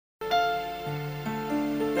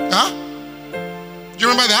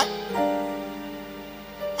remember that?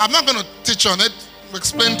 I'm not going to teach on it. I'll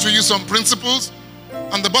explain to you some principles.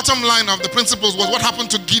 And the bottom line of the principles was what happened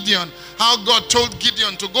to Gideon. How God told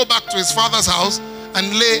Gideon to go back to his father's house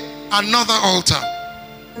and lay another altar.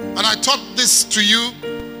 And I taught this to you,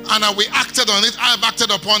 and we acted on it. I've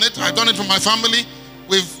acted upon it. I've done it for my family.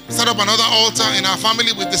 We've set up another altar in our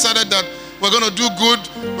family. We've decided that we're going to do good.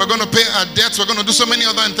 We're going to pay our debts. We're going to do so many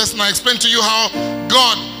other things. And I explained to you how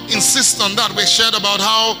God insists on that. We shared about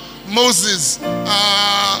how Moses,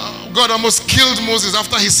 God almost killed Moses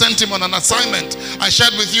after he sent him on an assignment. I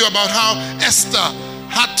shared with you about how Esther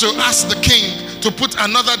had to ask the king to put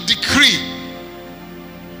another decree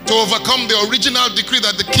to overcome the original decree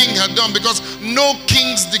that the king had done, because no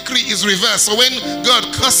king's decree is reversed. So when God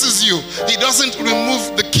curses you, he doesn't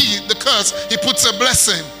remove the curse, he puts a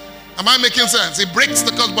blessing. Am I making sense? He breaks the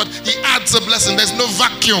curse, but he adds a blessing. There's no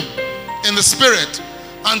vacuum in the spirit.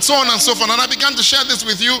 And so on and so forth. And I began to share this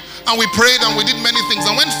with you, and we prayed and we did many things.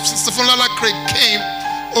 And when Sister Funlala Craig came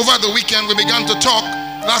over the weekend, we began to talk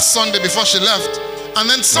last Sunday before she left. And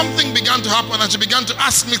then something began to happen, and she began to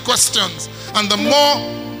ask me questions. And the more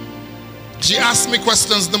she asked me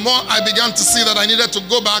questions, the more I began to see that I needed to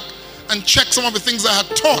go back and check some of the things I had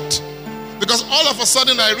taught. Because all of a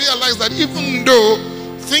sudden I realized that even though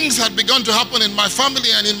things had begun to happen in my family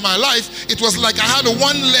and in my life, it was like I had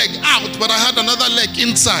one leg out, but I had another leg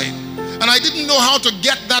inside. And I didn't know how to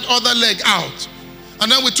get that other leg out. And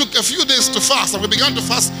then we took a few days to fast, and we began to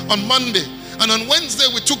fast on Monday. And on Wednesday,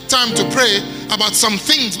 we took time to pray about some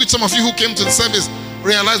things which some of you who came to the service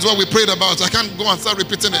realized what we prayed about. I can't go and start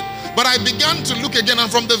repeating it. But I began to look again, and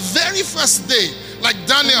from the very first day, like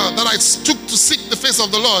Daniel, that I took to seek the face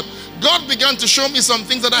of the Lord, God began to show me some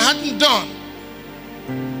things that I hadn't done.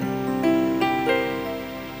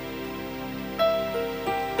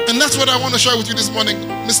 And that's what I want to share with you this morning.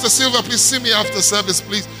 Mr. Silver, please see me after service,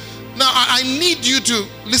 please. Now, I need you to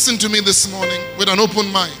listen to me this morning with an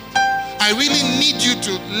open mind. I really need you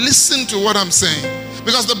to listen to what I'm saying.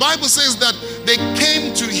 Because the Bible says that they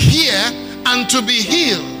came to hear and to be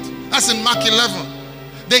healed. That's in Mark 11.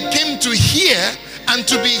 They came to hear and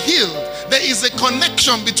to be healed. There is a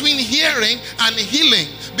connection between hearing and healing,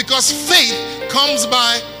 because faith comes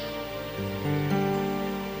by.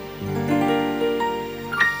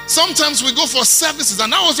 Sometimes we go for services,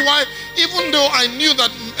 and that was why, even though I knew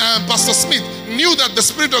that Pastor Smith knew that the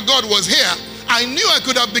Spirit of God was here, I knew I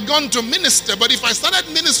could have begun to minister. But if I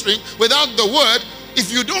started ministering without the word,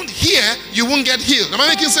 if you don't hear, you won't get healed. Am I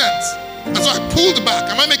making sense? That's why I pulled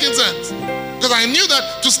back. Am I making sense? Because I knew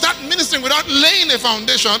that to start ministering without laying a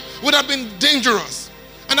foundation would have been dangerous.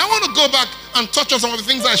 And I want to go back and touch on some of the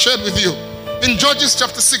things I shared with you. In Judges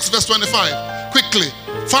chapter 6, verse 25. Quickly.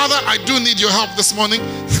 Father, I do need your help this morning.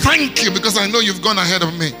 Thank you, because I know you've gone ahead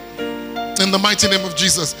of me. In the mighty name of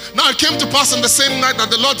Jesus. Now it came to pass on the same night that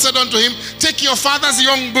the Lord said unto him, take your father's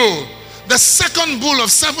young bull, the second bull of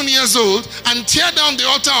 7 years old, and tear down the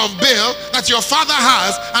altar of Baal that your father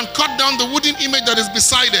has, and cut down the wooden image that is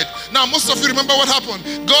beside it. Now most of you remember what happened.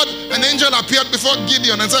 God, an angel appeared before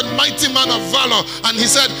Gideon and said, mighty man of valor. And he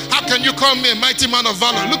said, how can you call me a mighty man of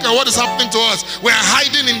valor? Look at what is happening to us. We're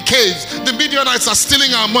hiding in caves. The Midianites are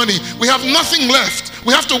stealing our money. We have nothing left.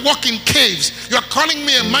 We have to walk in caves. You're calling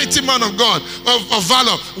me a mighty man of God, of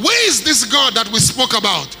valor. Where is this God that we spoke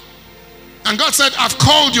about? And God said, I've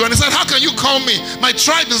called you. And he said, how can you call me? My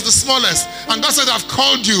tribe is the smallest. And God said, I've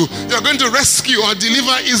called you. You're going to rescue or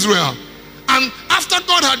deliver Israel. And after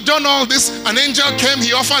God had done all this, an angel came.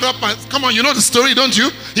 He offered up, come on, you know the story, don't you?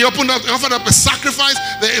 He offered up a sacrifice.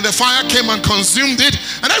 The fire came and consumed it.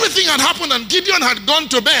 And everything had happened, and Gideon had gone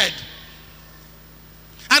to bed.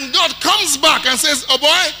 And God comes back and says, oh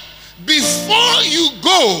boy, before you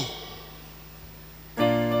go,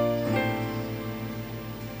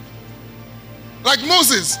 like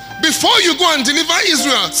Moses, before you go and deliver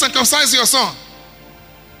Israel, circumcise your son.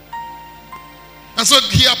 And so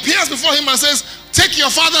he appears before him and says, take your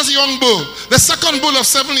father's young bull, the second bull of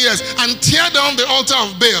 7 years, and tear down the altar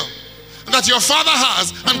of Baal that your father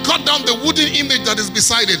has, and cut down the wooden image that is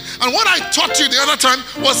beside it. And what I taught you the other time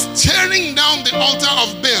was tearing down the altar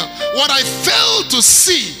of Baal. What I failed to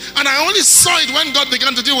see, and I only saw it when God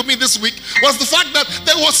began to deal with me this week, was the fact that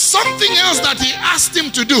there was something else that he asked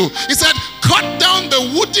him to do. He said, cut down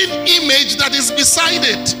the wooden image that is beside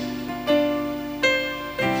it.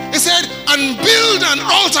 He said, and build an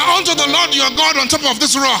altar unto the Lord your God on top of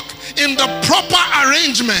this rock in the proper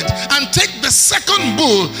arrangement, and take the second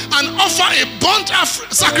bull and offer a burnt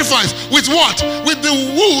sacrifice with what? With the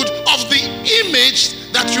wood of the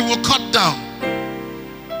image that you will cut down.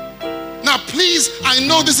 Now please, I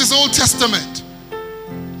know this is Old Testament,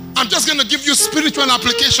 and I'm just going to give you spiritual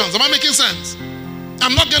applications. Am I making sense?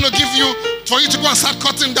 I'm not going to give you for you to go and start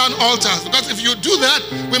cutting down altars, because if you do that,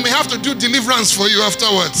 we may have to do deliverance for you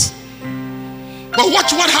afterwards. But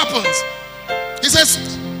watch what happens. He says,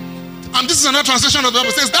 and this is another translation of the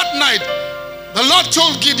Bible, it says, that night the Lord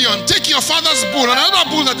told Gideon, take your father's bull,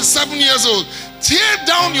 another bull that is 7 years old, tear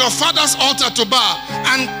down your father's altar to Baal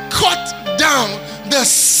and cut down the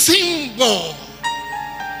symbol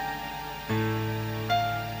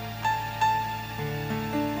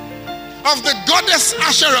of the goddess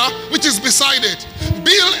Asherah which is beside it.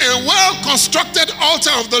 Build a well-constructed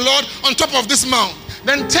altar of the Lord on top of this mount.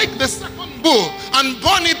 Then take the second bull and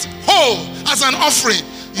burn it whole as an offering,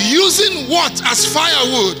 using what as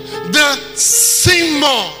firewood? The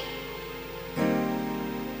symbol.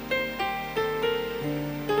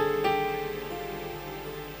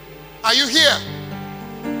 Are you here?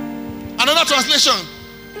 Another translation.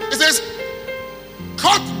 It says,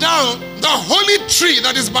 cut down the holy tree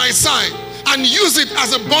that is by side and use it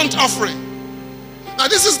as a burnt offering. Now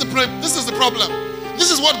this is the problem.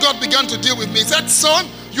 This is what God began to deal with me. He said, son,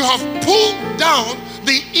 you have pulled down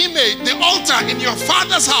the image, the altar in your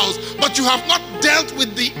father's house, but you have not dealt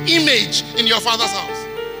with the image in your father's house.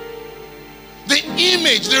 The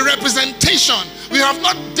image, the representation. We have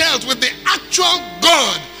not dealt with the actual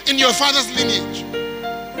God in your father's lineage.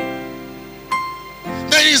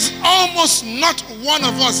 There is almost not one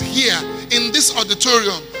of us here in this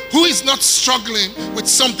auditorium who is not struggling with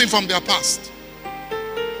something from their past.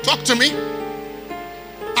 Talk to me.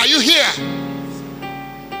 Are you here?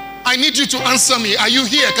 I need you to answer me. Are you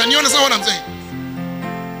here? Can you understand what I'm saying?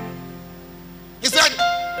 He said,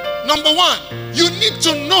 number one, you need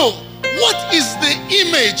to know what is the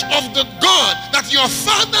image of the God that your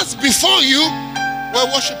fathers before you were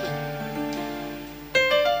worshiping.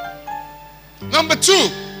 Number two,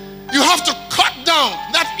 you have to cut down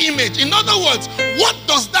that image. In other words, what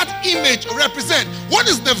does that image represent? What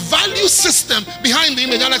is the value system behind the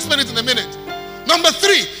image? I'll explain it in a minute. Number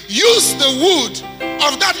three, use the wood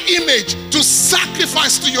of that image to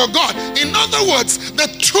sacrifice to your God. In other words, the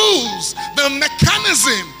tools, the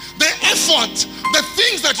mechanism, the effort, the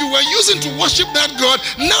things that you were using to worship that God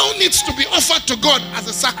now needs to be offered to God as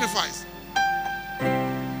a sacrifice.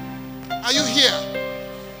 Are you here?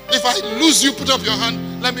 If I lose you, put up your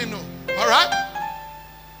hand, let me know. All right?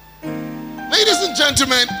 Ladies and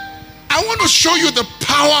gentlemen, I want to show you the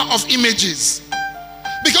power of images.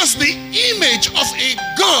 Because the image of a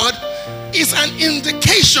God is an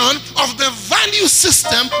indication of the value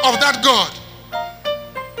system of that God.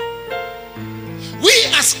 We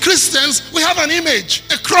as Christians, we have an image,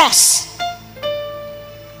 a cross.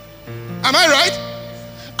 Am I right?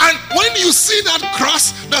 And when you see that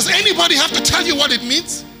cross, does anybody have to tell you what it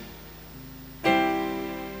means?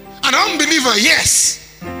 An unbeliever, yes,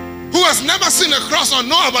 who has never seen a cross or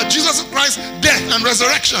know about Jesus Christ's death and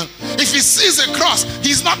resurrection, if he sees a cross,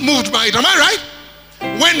 he's not moved by it. Am I right?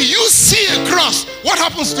 When you see a cross, what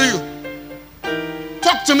happens to you?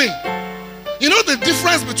 Talk to me. You know the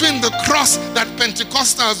difference between the cross that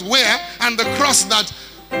Pentecostals wear and the cross that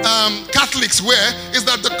Catholics wear is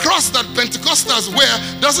that the cross that Pentecostals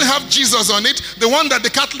wear doesn't have Jesus on it. The one that the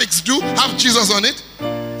Catholics do have Jesus on it.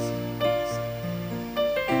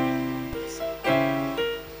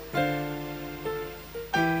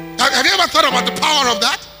 Have you ever thought about the power of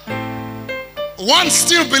that? One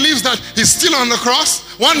still believes that he's still on the cross.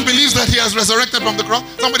 One believes that he has resurrected from the cross.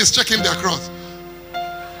 Somebody's checking their cross.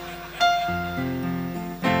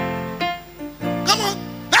 Come on.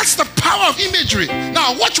 That's the power of imagery.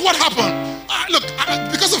 Now watch what happened. Look,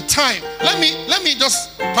 because of time, let me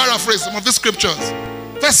just paraphrase some of the scriptures.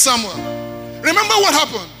 1 Samuel. Remember what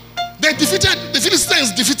happened? The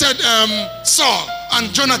Philistines defeated Saul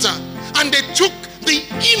and Jonathan, and they took the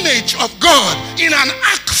image of God in an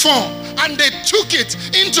ark form, and they took it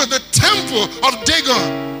into the temple of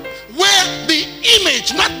Dagon, where the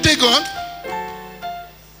image, not Dagon,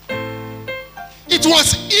 it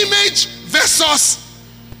was image versus.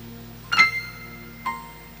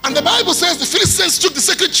 And the Bible says the Philistines took the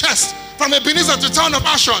sacred chest from Ebenezer to the town of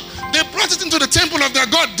Ashdod. They brought it into the temple of their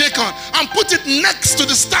god Dagon and put it next to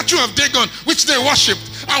the statue of Dagon, which they worshipped.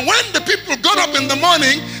 And when the people got up in the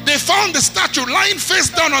morning, they found the statue lying face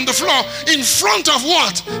down on the floor in front of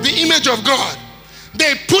what? The image of God.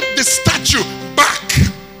 They put the statue back.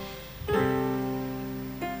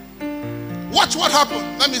 Watch what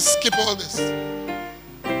happened. Let me skip all this.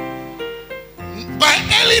 By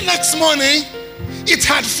early next morning, it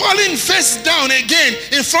had fallen face down again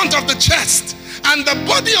in front of the chest. And the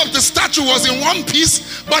body of the statue was in one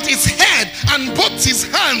piece, but its head and both his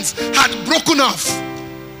hands had broken off.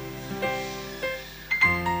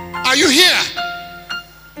 Are you here?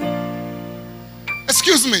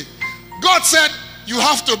 Excuse me. God said, you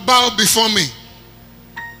have to bow before me,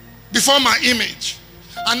 before my image.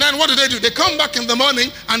 And then what do? They come back in the morning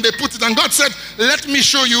and they put it. And God said, let me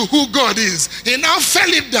show you who God is. He now fell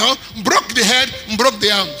it down, broke the head, and broke the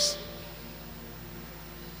arms.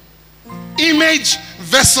 Image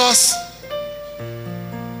versus.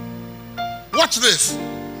 Watch this.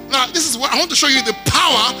 Now, this is what I want to show you, the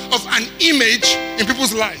power of an image in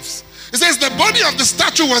people's lives. It says the body of the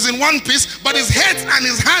statue was in one piece, but his head and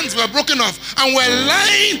his hands were broken off and were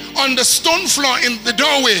lying on the stone floor in the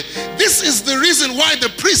doorway. This is the reason why the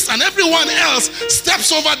priest and everyone else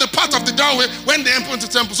steps over the part of the doorway when they enter into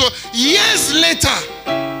the temple. So years later,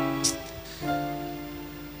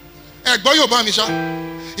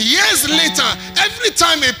 every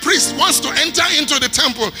time a priest wants to enter into the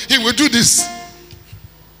temple, he will do this.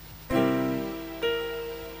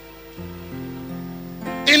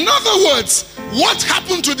 In other words, what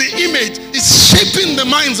happened to the image is shaping the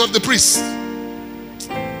minds of the priests.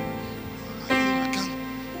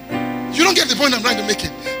 You don't get the point I'm trying to make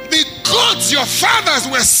it. The gods your fathers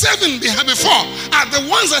were serving before are the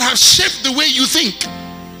ones that have shaped the way you think.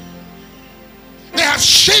 They have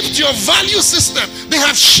shaped your value system. They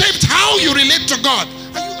have shaped how you relate to God.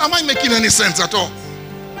 Am I making any sense at all?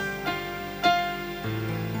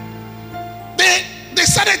 They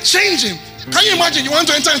started changing. Can you imagine you want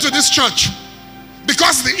to enter into this church?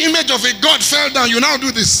 Because the image of a God fell down, you now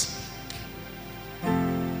do this.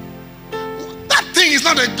 That thing is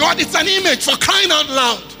not a God, it's an image, for crying out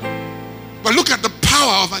loud. But look at the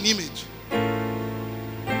power of an image.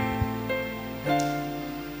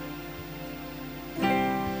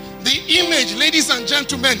 The image, ladies and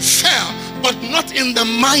gentlemen, fell, but not in the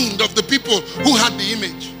mind of the people who had the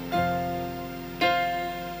image.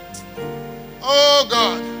 Oh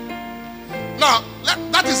God. Now,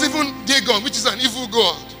 that is even Dagon, which is an evil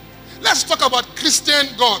god. Let's talk about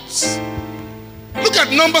Christian gods. Look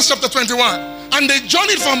at Numbers chapter 21. And they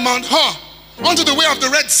journeyed from Mount Hor onto the way of the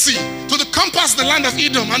Red Sea to compass the land of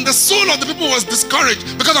Edom. And the soul of the people was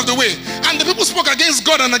discouraged because of the way. And the people spoke against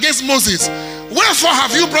God and against Moses. Wherefore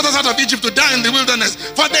have you brought us out of Egypt to die in the wilderness?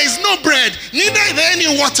 For there is no bread, neither is there any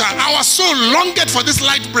water. Our soul longeth for this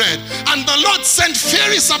light bread. And the Lord sent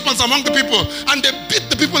fiery serpents among the people, and they bit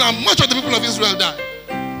the people, and much of the people of Israel died.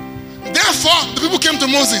 Therefore the people came to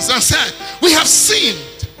Moses and said, we have sinned.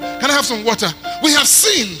 Can I have some water? We have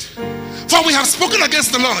sinned, for we have spoken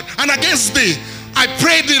against the Lord and against thee. I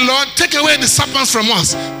pray thee, Lord, take away the serpents from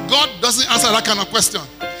us. God doesn't answer that kind of question.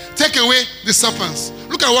 Take away the serpents.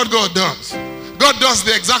 Look at what God does. God does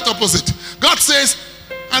the exact opposite. God says,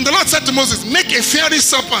 and the Lord said to Moses, make a fiery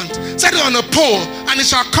serpent, set it on a pole, and it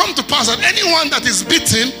shall come to pass that anyone that is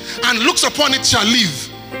bitten and looks upon it shall live.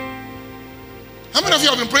 How many of you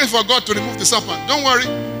have been praying for God to remove the serpent? Don't worry.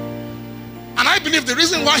 And I believe the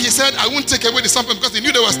reason why he said, I won't take away the serpent, because he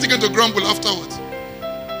knew they were sticking to grumble afterwards.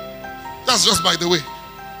 That's just by the way.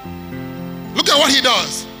 Look at what he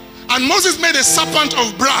does. And Moses made a serpent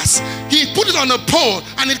of brass. He put it on a pole,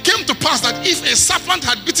 and it came to pass that if a serpent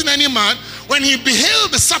had bitten any man, when he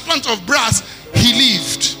beheld the serpent of brass, he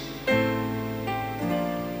lived.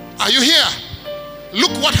 Are you here?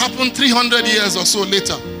 Look what happened 300 years or so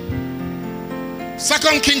later.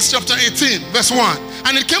 2 Kings chapter 18, verse 1.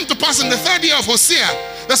 And it came to pass in the 3rd year of Hosea,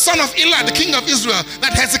 the son of Eli, the king of Israel,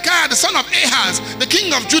 that Hezekiah, the son of Ahaz, the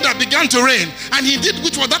king of Judah, began to reign. And he did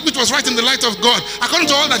that which was right in the light of God, according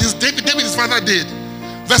to all that David his father did.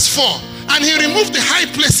 Verse 4. And he removed the high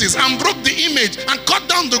places and broke the image and cut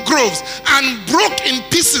down the groves and broke in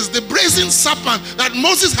pieces the brazen serpent that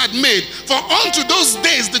Moses had made. For unto those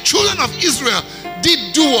days the children of Israel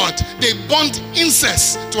did do what? They burnt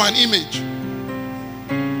incense to an image.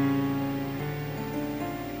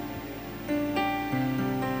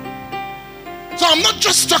 So I'm not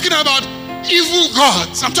just talking about evil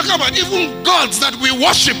gods. I'm talking about evil gods that we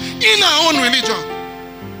worship in our own religion.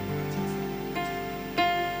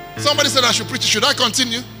 Somebody said I should preach. Should I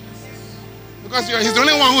continue? Because he's the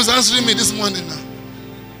only one who's answering me this morning now.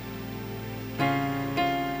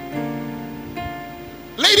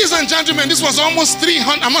 Ladies and gentlemen, this was almost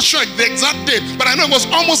 300, I'm not sure the exact date, but I know it was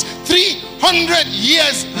almost 300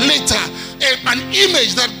 years later. An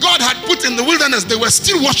image that God had put in the wilderness, they were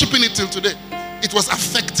still worshiping it till today. It was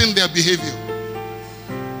affecting their behavior.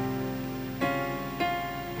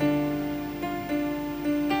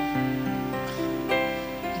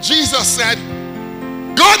 Jesus said,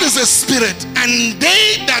 God is a spirit, and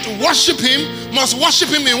they that worship him must worship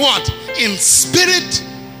him in what? In spirit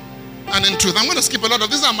and in truth. I'm going to skip a lot of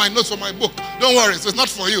these are my notes for my book. Don't worry, so it's not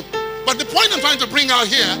for you. But the point I'm trying to bring out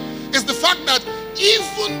here is the fact that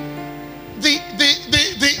even the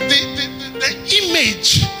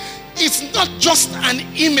image is not just an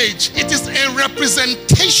image, it is a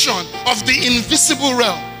representation of the invisible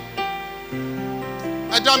realm.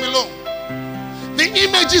 Down below. The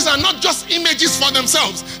images are not just images for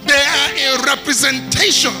themselves, they are a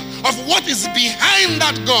representation of what is behind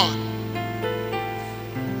that God.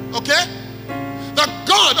 Okay? The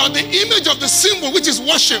God, or the image of the symbol which is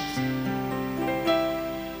worship.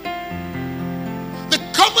 The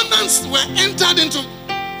covenants were entered into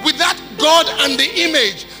with that God and the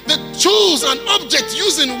image. The tools and objects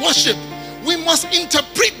used in worship, we must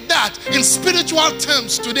interpret that in spiritual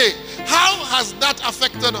terms today. How has that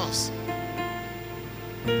affected us?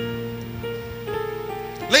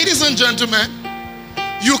 Ladies and gentlemen,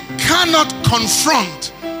 you cannot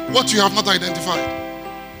confront what you have not identified.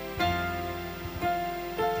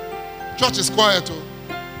 Church is quiet. Oh.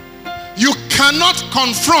 You cannot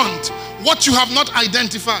confront what you have not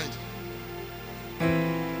identified.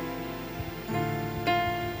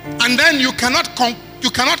 And then you cannot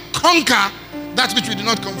conquer that which we do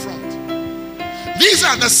not confront. These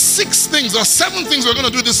are the 6 things or 7 things we're going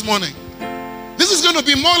to do this morning. This is going to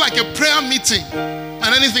be more like a prayer meeting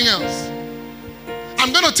than anything else.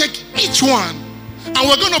 I'm going to take each one and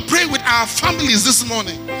we're going to pray with our families this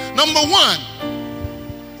morning. Number 1,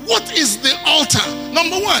 what is the altar?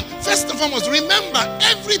 Number 1, first and foremost, remember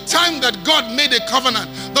every time that God made a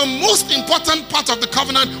covenant, the most important part of the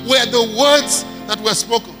covenant were the words that were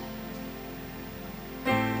spoken.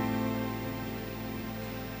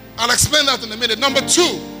 I'll explain that in a minute. Number 2,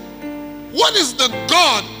 what is the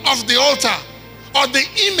God of the altar, or the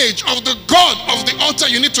image of the God of the altar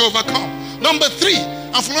you need to overcome? Number 3,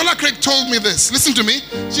 and Flora Craig told me this. Listen to me.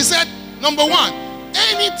 She said, number 1,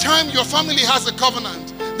 anytime your family has a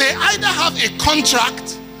covenant, they either have a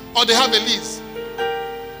contract or they have a lease.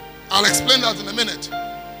 I'll explain that in a minute.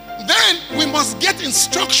 Then we must get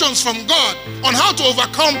instructions from God on how to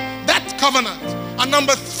overcome that covenant. And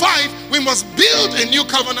number 5, we must build a new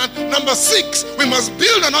covenant. Number 6, we must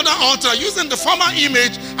build another altar using the former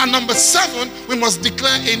image. And number 7, we must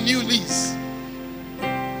declare a new lease.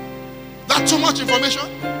 That too much information?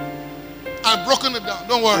 I've broken it down.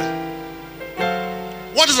 Don't worry.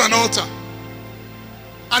 What is an altar?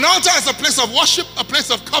 An altar is a place of worship, a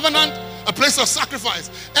place of covenant, a place of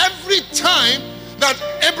sacrifice. Every time that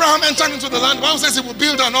Abraham entered into the land, the Bible says he would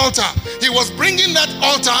build an altar. He was bringing that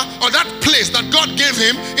altar or that place that God gave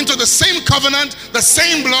him into the same covenant, the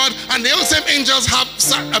same blood, and the same angels have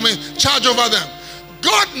charge over them.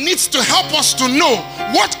 God needs to help us to know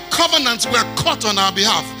what covenants were cut on our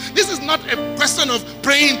behalf. This is not a question of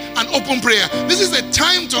praying an open prayer. This is a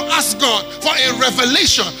time to ask God for a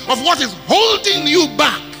revelation of what is holding you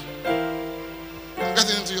back from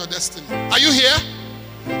getting into your destiny. Are you here?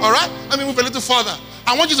 All right, let me move a little further.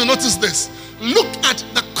 I want you to notice this. Look at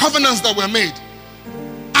the covenants that were made.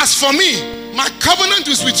 As for me, my covenant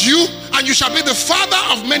is with you, and you shall be the father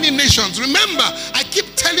of many nations. Remember, I keep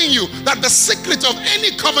telling you that the secret of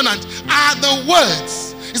any covenant are the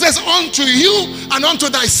words. It says, unto you and unto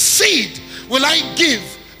thy seed will I give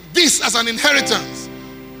this as an inheritance.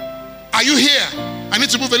 Are you here? I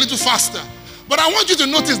need to move a little faster. But I want you to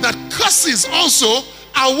notice that curses also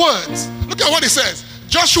are words. Look at what it says.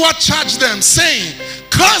 Joshua charged them, saying,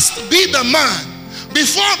 cursed be the man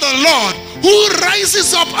before the Lord who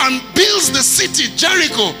rises up and builds the city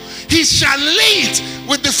Jericho. He shall lay it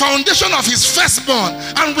with the foundation of his firstborn,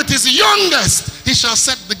 and with his youngest he shall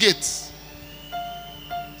set the gates.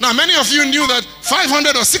 Now many of you knew that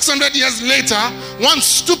 500 or 600 years later, one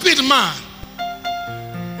stupid man,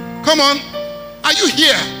 come on, are you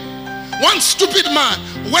here? One stupid man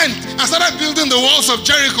went and started building the walls of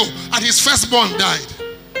Jericho, and his firstborn died.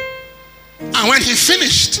 And when he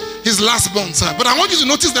finished, his lastborn died. But I want you to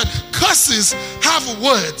notice that curses have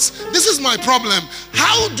words. This is my problem.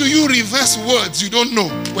 How do you reverse words you don't know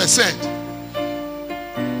were said?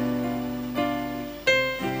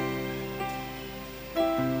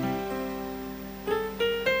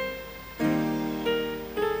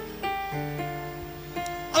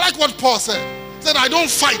 I like what Paul said. He said, I don't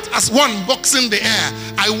fight as one boxing the air.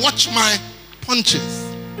 I watch my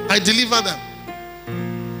punches. I deliver them.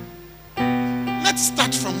 Let's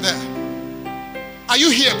start from there. Are you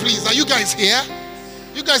here, please? Are you guys here?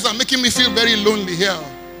 You guys are making me feel very lonely here.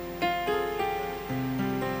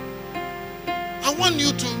 I want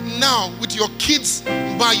you to now, with your kids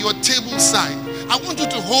by your table side, I want you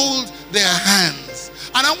to hold their hands.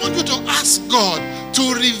 And I want you to ask God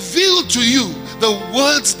to reveal to you the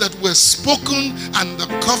words that were spoken and the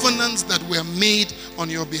covenants that were made on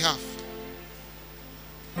your behalf.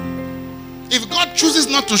 If God chooses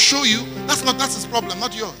not to show you, that's his problem,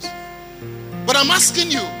 not yours. But I'm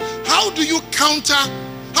asking you, how do you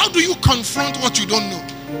confront what you don't know?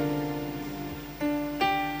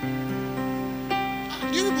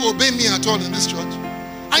 Do you people obey me at all in this church?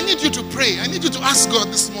 I need you to pray. I need you to ask God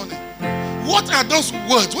this morning, what are those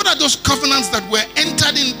words? What are those covenants that were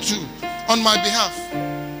entered into on my behalf?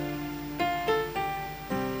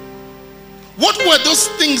 What were those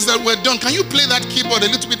things that were done? Can you play that keyboard a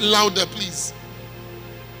little bit louder, please?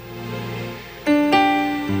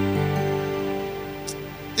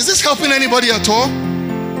 Is this helping anybody at all?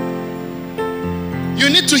 You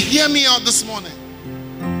need to hear me out this morning.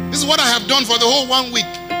 This is what I have done for the whole 1 week.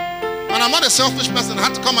 And I'm not a selfish person. I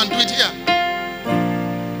had to come and do it here.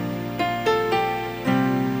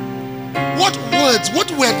 What words? What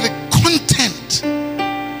were the content?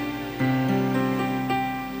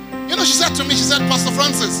 You know, she said to me, she said, Pastor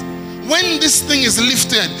Francis, when this thing is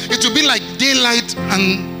lifted, it will be like daylight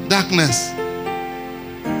and darkness.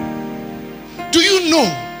 Do you know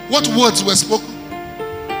what words were spoken?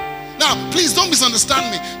 Now, please don't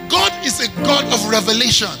misunderstand me. God is a God of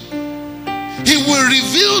revelation. He will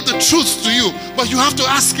reveal the truth to you, but you have to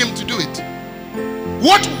ask him to do it.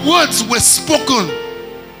 What words were spoken?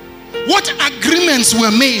 What agreements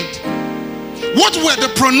were made? What were the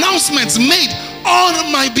pronouncements made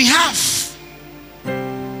on my behalf?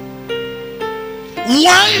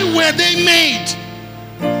 Why were they made?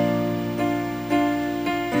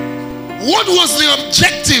 What was the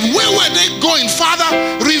objective? Where were they going? Father,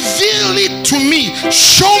 reveal it to me.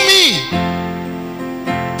 Show me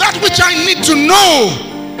that which I need to know.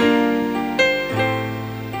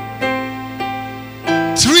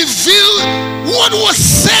 To reveal what was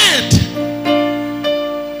said.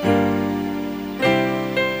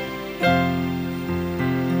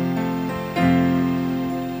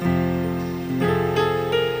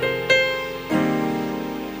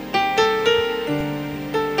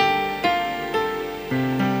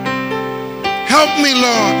 Help me,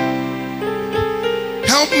 Lord.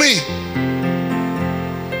 Help me.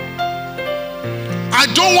 I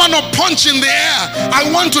don't want to punch in the air. I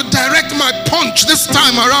want to direct my punch this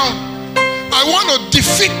time around. I want to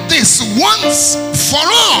defeat this once for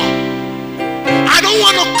all. I don't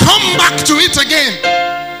want to come back to it again.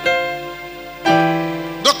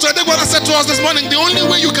 Dr. Adegbola said to us this morning, the only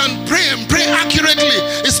way you can pray and pray accurately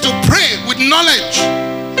is to pray with knowledge.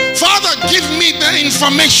 Father, give me the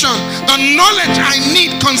information, the knowledge I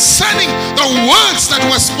need concerning the words that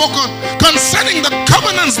were spoken, concerning the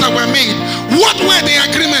covenants that were made. What were the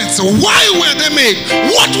agreements? Why were they made?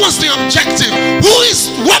 What was the objective?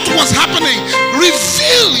 What was happening?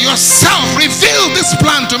 Reveal yourself. Reveal this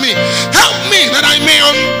plan to me. Help me that I may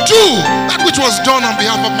undo that which was done on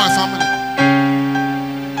behalf of my family.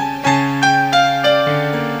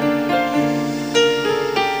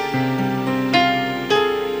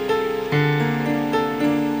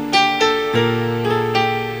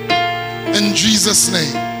 In Jesus'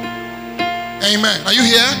 name. Amen. Are you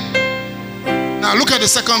here? Now look at the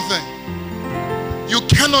second thing. You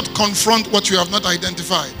cannot confront what you have not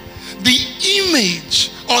identified. The image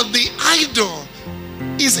or the idol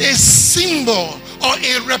is a symbol or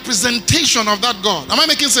a representation of that God. Am I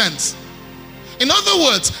making sense? In other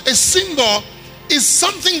words, a symbol is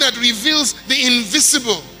something that reveals the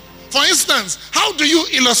invisible. For instance, how do you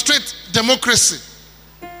illustrate democracy?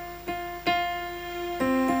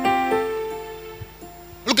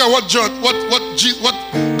 Look at what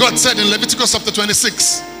God said in Leviticus chapter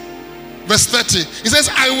 26, verse 30. He says,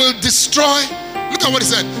 I will destroy, look at what he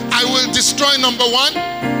said. I will destroy, number one,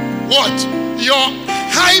 what? Your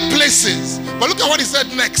high places. But look at what he said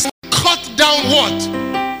next. Cut down what?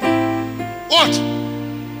 What?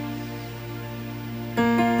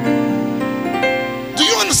 Do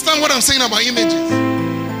you understand what I'm saying about images?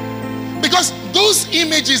 Because those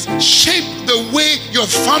images shape the way your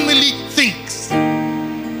family thinks.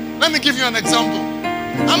 Let me give you an example.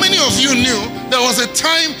 How many of you knew there was a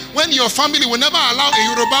time when your family would never allow a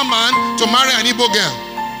Yoruba man to marry an Igbo girl?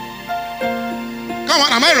 Come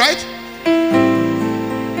on, am I right?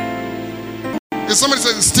 If somebody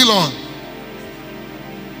says it's still on.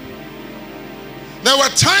 There were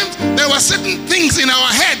times, there were certain things in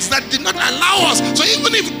our heads that did not allow us. So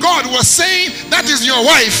even if God was saying that is your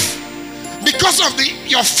wife, because of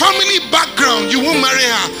your family background, you won't marry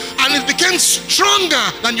her. And it became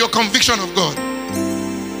stronger than your conviction of God.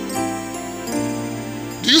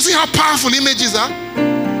 Do you see how powerful images are?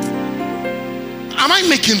 Am I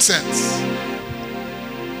making sense?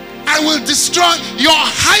 I will destroy your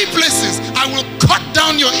high places. I will cut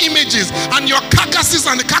down your images and your carcasses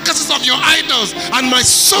and the carcasses of your idols, and my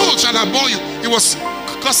soul shall abhor you. He was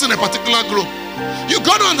cursing a particular group. You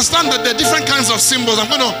got to understand that there are different kinds of symbols. I'm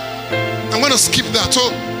going to I'm going to skip that. So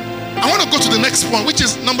I want to go to the next point, which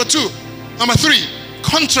is number 2. Number 3,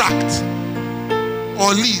 contract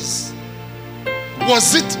or lease.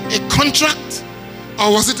 Was it a contract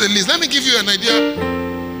or was it a lease? Let me give you an idea.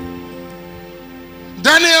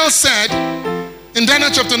 Daniel said in Daniel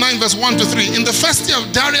chapter 9 verse 1 to 3, in the first year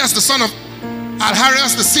of Darius the son of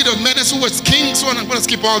Ahasuerus, the seed of Medes, who was king, so on. I'm going to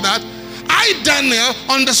skip all that. I, Daniel,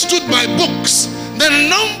 understood by books the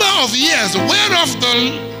number of years whereof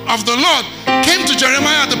the Lord came to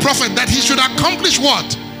Jeremiah the prophet, that he should accomplish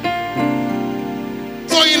what?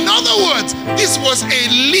 So in other words, this was a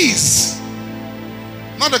lease,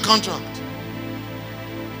 not a contract.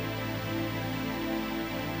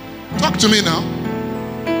 Talk to me now.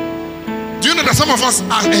 Do you know that some of us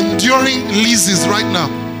are enduring leases right now?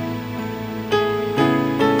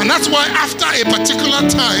 And that's why after a particular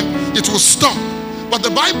time, it will stop. But the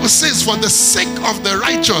Bible says for the sake of the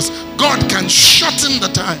righteous, God can shorten the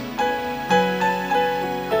time.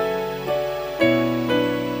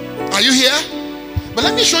 Are you here? But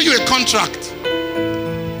let me show you a contract.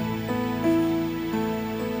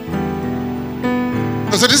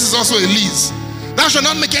 So this is also a lease. Thou shalt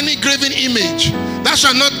not make any graven image. Thou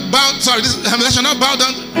shalt not bow, thou shalt not bow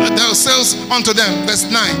down themselves unto them. Verse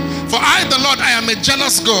 9. For I, the Lord, I am a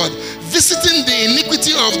jealous God, visiting the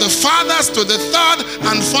iniquity of the fathers to the 3rd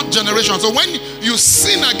and 4th generation. So when you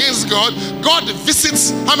sin against God, God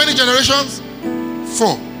visits how many generations?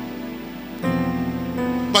 4.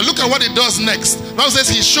 But look at what it does next. The Bible says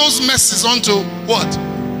he shows mercies unto what?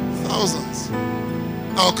 Thousands.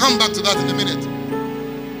 I'll come back to that in a minute.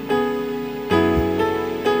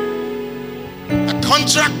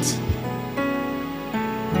 Contract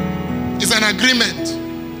is an agreement,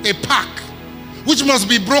 a pact, which must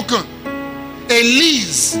be broken. A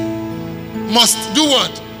lease must do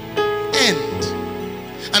what? End.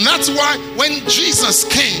 And that's why when Jesus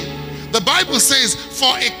came, the Bible says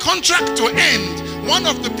for a contract to end, one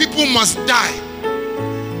of the people must die.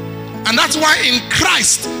 And that's why in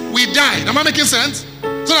Christ we died. Am I making sense?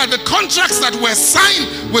 So that the contracts that were signed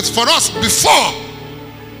with for us before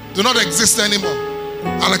do not exist anymore.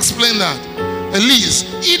 I'll explain that. A lease.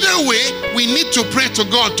 Either way, we need to pray to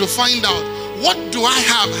God to find out, what do I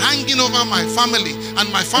have hanging over my family and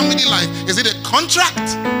my family life? Is it a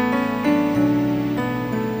contract?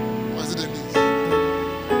 Or is it a lease?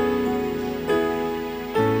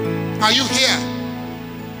 Are you here?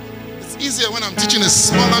 It's easier when I'm teaching a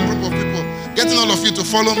smaller group of people. Getting all of you to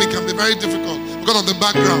follow me can be very difficult because of the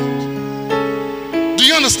background. Do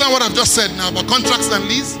you understand what I've just said now about contracts and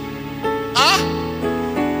lease? Huh?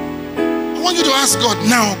 I want you to ask God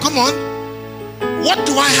now, come on. What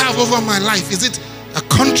do I have over my life? Is it a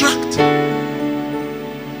contract?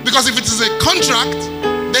 Because if it is a contract,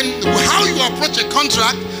 then how you approach a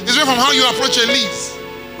contract is different from how you approach a lease.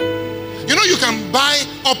 You know, you can buy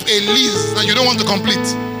up a lease that you don't want to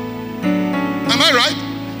complete. Am I right?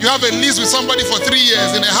 You have a lease with somebody for 3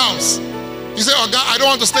 years in a house. You say, oh God, I don't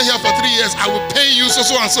want to stay here for 3 years. I will pay you so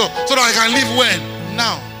and so that I can live well.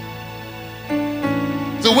 Now,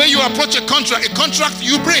 the way you approach a contract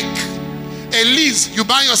you break. A lease, you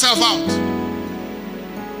buy yourself out.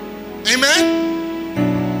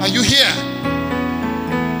 Amen? Are you here?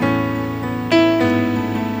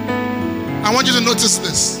 I want you to notice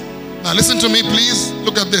this. Now listen to me, please.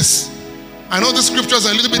 Look at this. I know the scriptures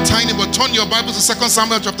are a little bit tiny, but turn your Bible to 2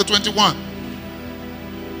 Samuel chapter 21.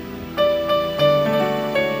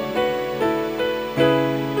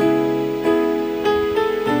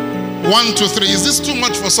 One, 2, 3. Is this too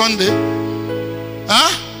much for Sunday?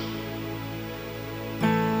 Huh?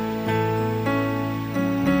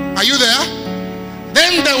 Are you there?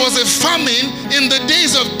 Then there was a famine in the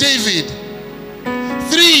days of David.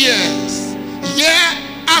 3 years, year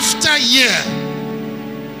after year.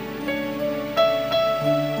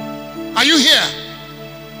 Are you here?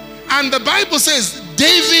 And the Bible says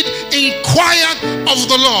David inquired of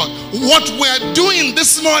the Lord. What we're doing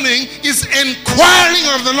this morning is inquiring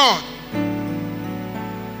of the Lord.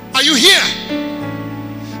 Are you here?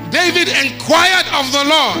 David inquired of the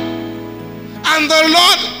Lord, and the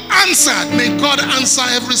Lord answered. May God answer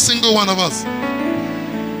every single one of us.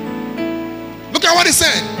 Look at what he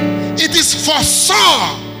said. It is for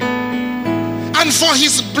Saul and for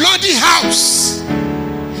his bloody house,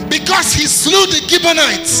 because he slew the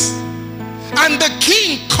Gibeonites. And the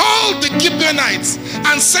king called the Gibeonites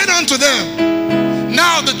and said unto them,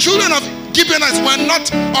 now the children of Gibeonites were not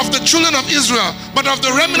of the children of Israel, but of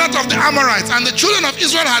the remnant of the Amorites. And the children of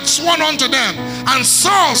Israel had sworn unto them. And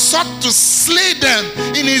Saul sought to slay them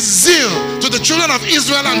in his zeal to the children of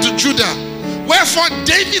Israel and to Judah. Wherefore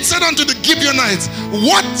David said unto the Gibeonites,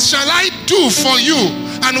 what shall I do for you,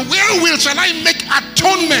 And wherewith shall I make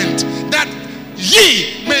atonement, that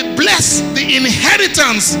ye may bless the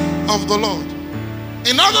inheritance of the Lord?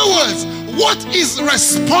 In other words, what is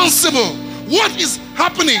responsible? What is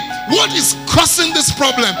happening? What is causing this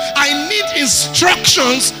problem? I need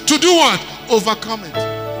instructions to do what? Overcome it.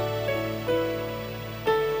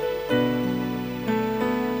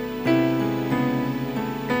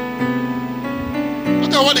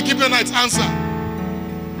 Look at what the Gibeonites answer.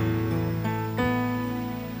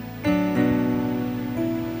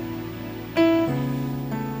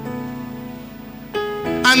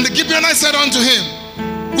 And the Gibeonites said unto him,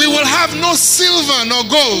 we will have no silver nor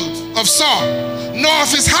gold of Saul, nor of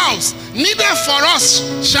his house, neither for us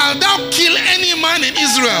shall thou kill any man in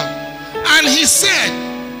Israel. And he said,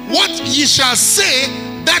 what ye shall say,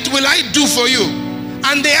 that will I do for you.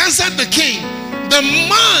 And they answered the king, the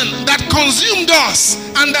man that consumed us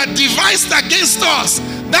and that devised against us,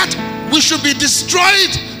 that we should be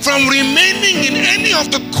destroyed from remaining in any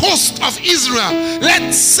of the coast of Israel,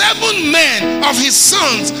 let 7 men of his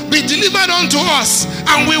sons be delivered unto us,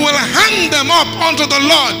 and we will hang them up unto the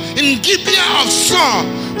Lord in Gibeah of Saul,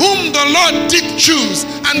 whom the Lord did choose.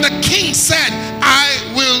 And the king said, I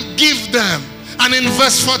will give them. And in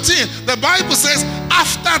verse 14, the Bible says,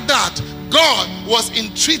 after that, God was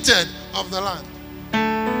entreated of the land.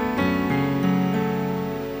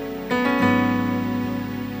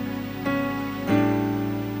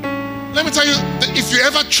 Let me tell you, if you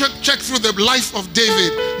ever check through the life of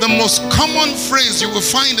David, the most common phrase you will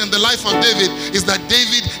find in the life of David is that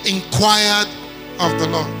David inquired of the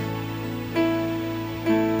Lord.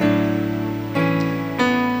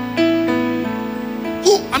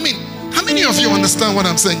 How many of you understand what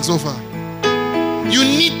I'm saying so far? You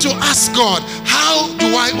need to ask God, how do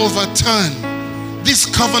I overturn these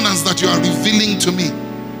covenants that you are revealing to me?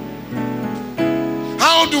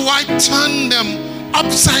 How do I turn them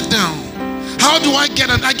upside down? How do I get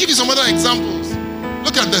it? I give you some other examples.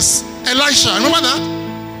 Look at this. Elisha, remember that?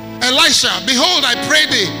 Elisha, behold, I pray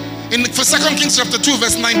thee. For 2 Kings chapter 2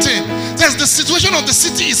 verse 19, says the situation of the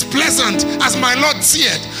city is pleasant as my Lord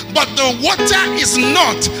seeth, but the water is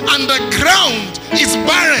not, and the ground is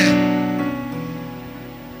barren.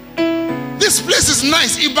 This place is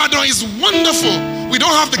nice. Ibadan is wonderful. We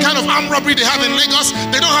don't have the kind of armed robbery they have in Lagos.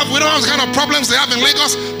 We don't have the kind of problems they have in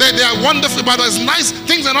Lagos. They are wonderful. Ibadan is nice.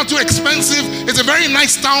 Things are not too expensive. It's a very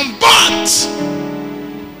nice town, but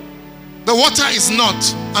the water is not,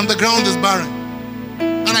 and the ground is barren.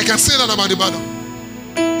 And I can say that about Ibadan.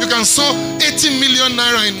 You can sow 80 million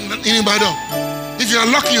naira in Ibadan. If you are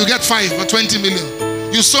lucky, you get 5 or 20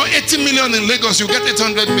 million. You sow 80 million in Lagos, you get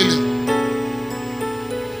 800 million.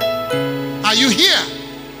 Are you here?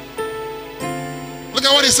 Look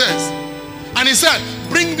at what he says. And he said,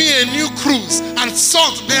 bring me a new cruse and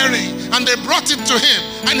salt bearing. And they brought it to him.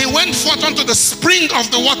 And he went forth unto the spring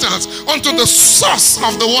of the waters, unto the source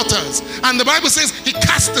of the waters. And the Bible says he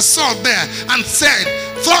cast the salt there and said,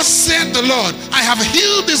 thus said the Lord, I have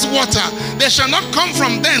healed this water. There shall not come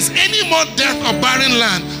from thence any more death or barren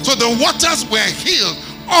land. So the waters were healed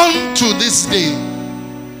unto this day.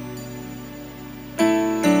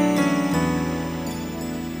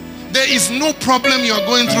 There is no problem you are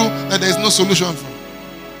going through that there is no solution for.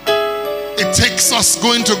 It takes us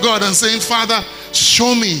going to God and saying, Father,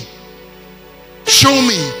 show me. Show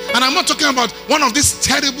me. And I'm not talking about one of these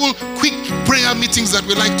terrible quick prayer meetings that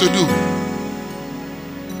we like to do.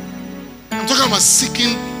 I'm talking about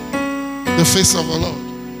seeking the face of the Lord.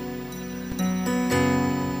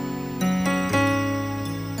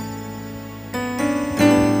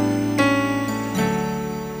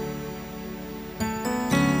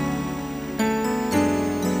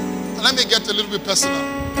 Let me get a little bit personal.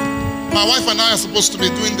 My wife and I are supposed to be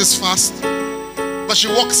doing this fast, but she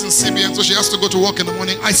works in CBN, so she has to go to work in the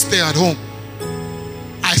morning. I stay at home.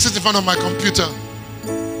 I sit in front of my computer,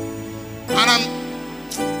 and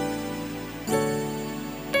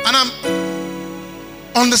I'm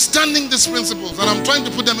understanding these principles, and I'm trying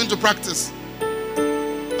to put them into practice.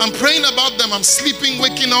 I'm praying about them. I'm sleeping,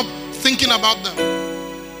 waking up, thinking about them.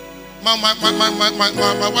 My wife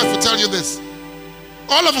will tell you this.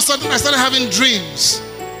 All of a sudden, I started having dreams.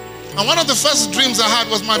 And one of the first dreams I had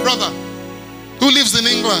was my brother, who lives in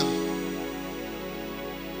England.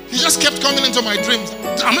 He just kept coming into my dreams.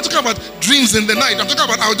 I'm not talking about dreams in the night. I'm talking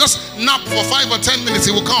about I would just nap for 5 or 10 minutes.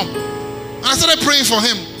 He would come. And I started praying for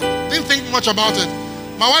him. Didn't think much about it.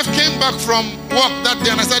 My wife came back from work that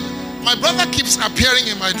day and I said, my brother keeps appearing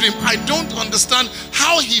in my dream. I don't understand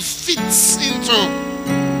how he fits into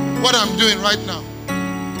what I'm doing right now.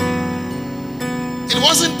 It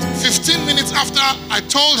wasn't 15 minutes after I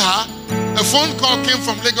told her a phone call came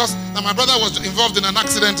from Lagos that my brother was involved in an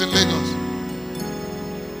accident in Lagos.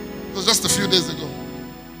 It was just a few days ago.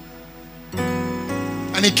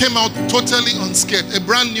 And he came out totally unscared, a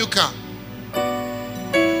brand new car.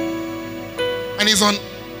 And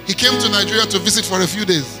he came to Nigeria to visit for a few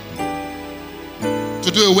days,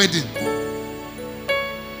 to do a wedding.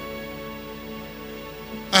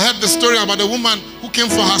 I heard the story about a woman who came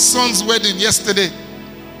for her son's wedding yesterday.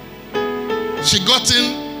 She got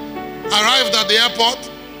in, arrived at the airport,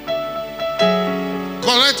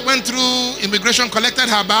 went through immigration, collected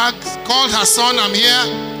her bags, called her son, I'm here,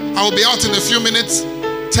 I will be out in a few minutes.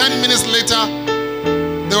 10 minutes later,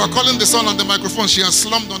 they were calling the son on the microphone. She had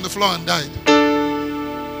slumped on the floor and died.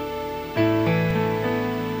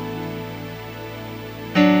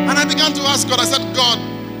 And I began to ask God, I said, God,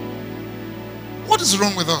 what is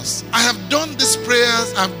wrong with us? I have done these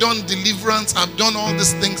prayers, I've done deliverance, I've done all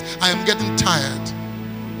these things. I am getting tired.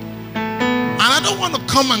 And I don't want to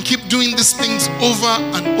come and keep doing these things over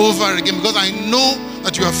and over again because I know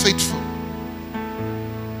that you are faithful.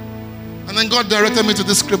 And then God directed me to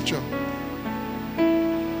this scripture.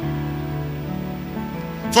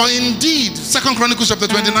 For indeed, 2 Chronicles chapter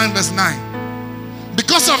 29 verse 9.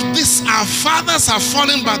 Because of this, our fathers have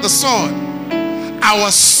fallen by the sword.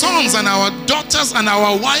 Our sons and our daughters and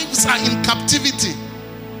our wives are in captivity.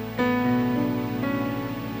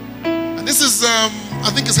 And this is,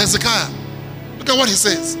 I think it's Hezekiah. Look at what he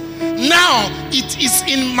says. Now it is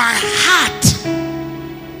in my heart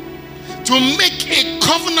to make a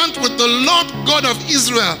covenant with the Lord God of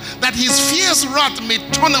Israel, that his fierce wrath may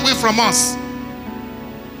turn away from us.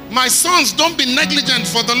 My sons, don't be negligent,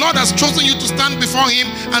 for the Lord has chosen you to stand before him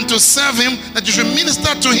and to serve him, that you should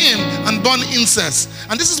minister to him and burn incense.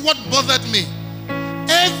 And this is what bothered me.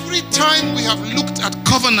 Every time we have looked at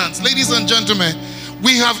covenants, ladies and gentlemen,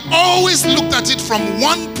 we have always looked at it from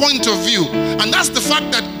one point of view, and that's the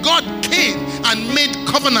fact that God came and made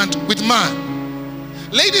covenant with man.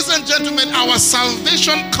 Ladies and gentlemen, our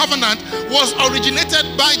salvation covenant was originated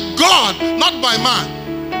by God, not by man.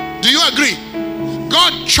 Do you agree?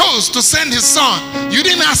 God chose to send his son. You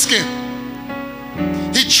didn't ask him.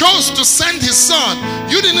 He chose to send his son.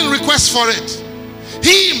 You didn't request for it.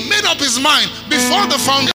 He made up his mind before the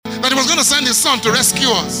foundation that he was going to send his son to rescue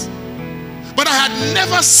us. But I had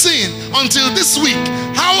never seen until this week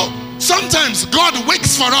how sometimes God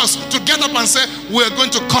waits for us to get up and say, we're going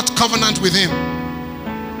to cut covenant with him.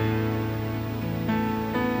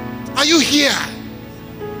 Are you here?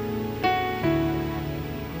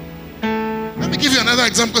 Let me give you another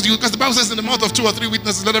example, because the Bible says in the mouth of 2 or 3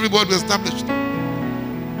 witnesses, let every word be established.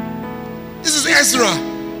 This is Ezra.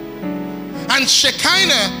 And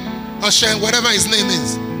Shekinah, or whatever his name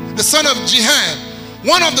is, the son of Jehan,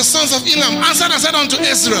 one of the sons of Elam, answered and said unto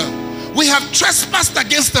Ezra, we have trespassed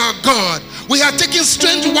against our God. We have taken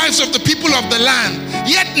strange wives of the people of the land.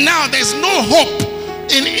 Yet now there is no hope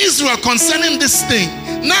in Israel concerning this thing.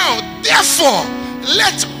 Now, therefore,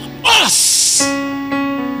 let us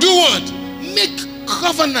do what? Make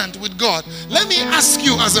covenant with God. Let me ask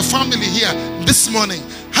you as a family here this morning,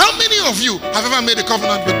 how many of you have ever made a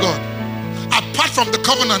covenant with God? Apart from the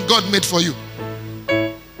covenant God made for you.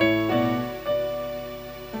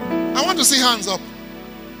 I want to see hands up.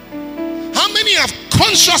 How many have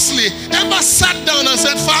consciously ever sat down and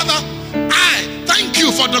said, Father, I thank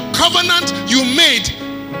you for the covenant you made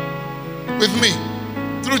with me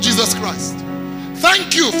through Jesus Christ.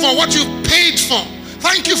 Thank you for what you paid for.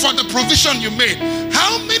 Thank you for the provision you made.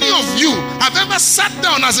 How many of you have ever sat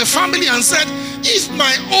down as a family and said, if my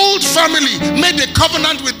old family made a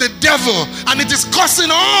covenant with the devil and it is causing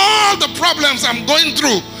all the problems I'm going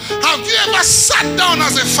through, have you ever sat down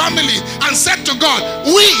as a family and said to God,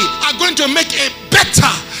 we are going to make a better,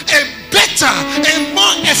 a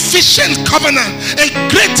more efficient covenant, a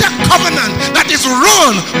greater covenant that is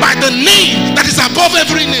run by the name that is above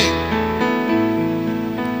every name?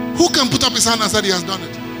 Who can put up his hand and say he has done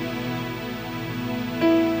it?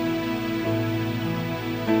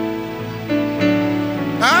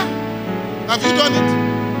 Huh? Have you done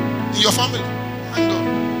it in your family? Thank God.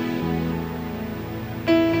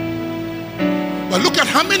 But look at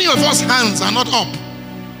how many of us hands are not up.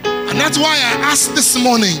 And that's why I asked this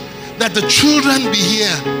morning that the children be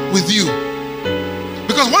here with you.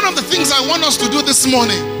 Because one of the things I want us to do this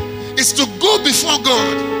morning is to go before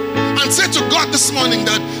God and say to God this morning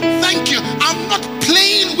that, thank you, I'm not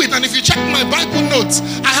playing with, and if you check my Bible notes,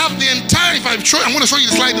 I have the entire, I'm going to show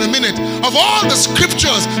you the slide in a minute, of all the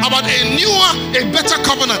scriptures about a newer, a better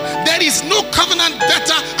covenant. There is no covenant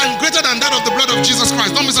better and greater than that of the blood of Jesus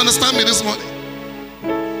Christ. Don't misunderstand me this morning.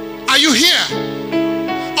 Are you here?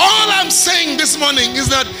 All I I'm saying this morning is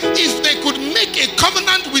that if they could make a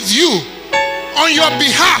covenant with you on your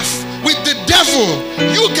behalf with the devil,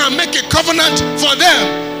 you can make a covenant for them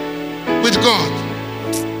with God.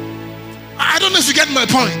 I don't know if you get my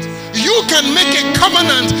point. You can make a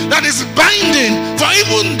covenant that is binding for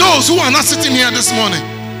even those who are not sitting here this morning.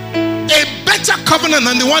 A better covenant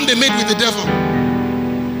than the one they made with the devil.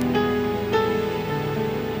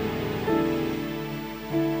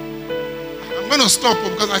 I'm going to stop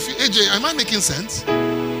because I feel, AJ, am I making sense?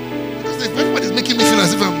 Because everybody's making me feel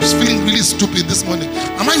as if I'm feeling really stupid this morning.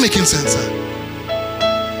 Am I making sense, sir?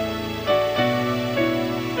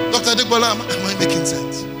 Dr. Adegbola, am I making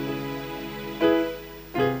sense?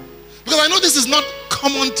 Because I know this is not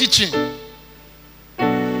common teaching.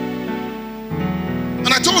 And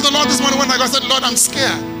I told the Lord this morning when I said, Lord, I'm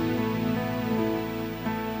scared.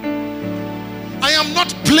 I am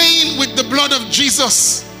not playing with the blood of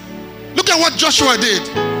Jesus. Look at what Joshua did.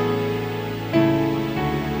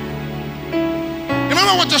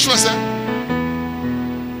 Remember what Joshua said?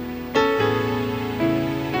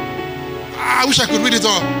 I wish I could read it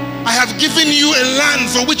all. I have given you a land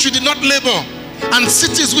for which you did not labor, and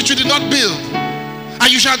cities which you did not build,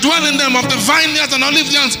 and you shall dwell in them, of the vineyards and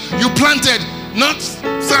olive yards you planted.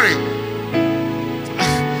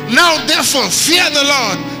 Now therefore fear the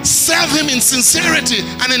Lord, serve him in sincerity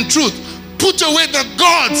and in truth. Put away the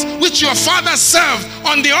gods which your fathers served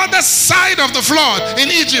on the other side of the flood in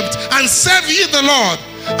Egypt, and serve ye the Lord.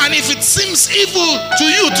 And if it seems evil to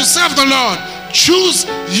you to serve the Lord, choose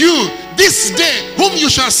you this day whom you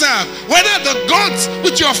shall serve, whether the gods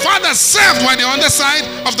which your fathers served by the underside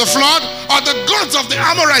of the flood, or the gods of the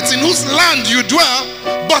Amorites in whose land you dwell.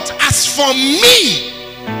 But as for me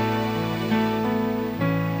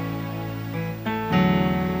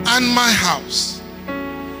and my house,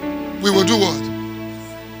 we will do what?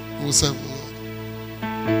 We will serve the Lord.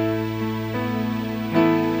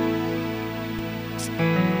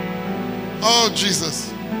 Oh,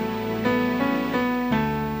 Jesus.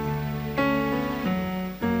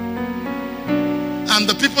 And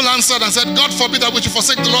the people answered and said, God forbid that we should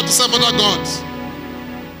forsake the Lord to serve other gods.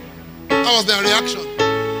 That was their reaction.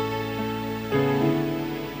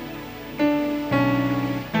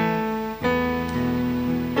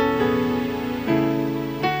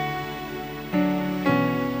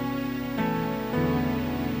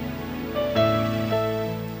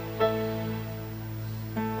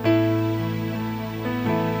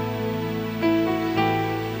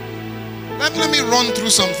 Let me run through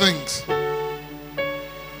some things,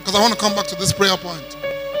 because I want to come back to this prayer point.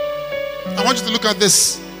 I want you to look at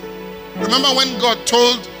this. Remember when God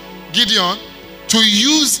told Gideon to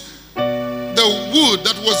use the wood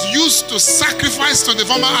that was used to sacrifice to the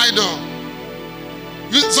former idol?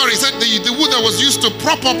 He said the wood that was used to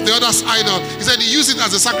prop up the other's idol. He said he used it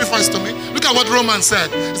as a sacrifice to me. Look at what Romans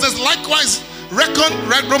said. It says, likewise,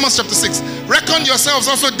 Romans chapter 6, reckon yourselves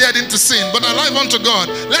also dead into sin, but alive unto God.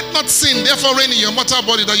 Let not sin therefore reign in your mortal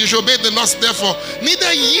body, that you should obey the lust therefore.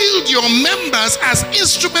 Neither yield your members as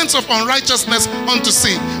instruments of unrighteousness unto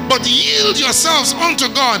sin, but yield yourselves unto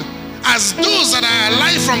God as those that are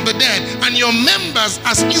alive from the dead, and your members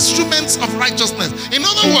as instruments of righteousness. In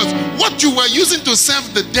other words, what you were using to serve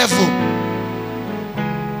the devil,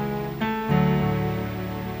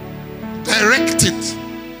 direct it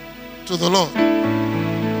to the Lord.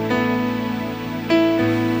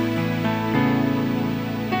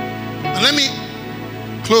 And let me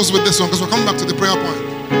close with this one, because we're coming back to the prayer point.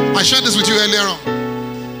 I shared this with you earlier on.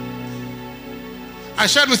 I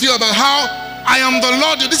shared with you about how I am the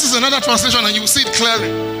Lord. This is another translation and you will see it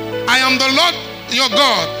clearly. I am the Lord your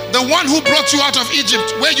God, the one who brought you out of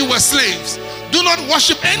Egypt where you were slaves. Do not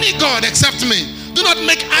worship any God except me. Do not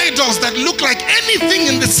make idols that look like anything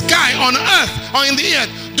in the sky, on earth, or in the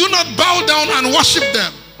earth. Do not bow down and worship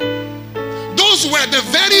them. Those were the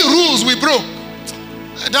very rules we broke.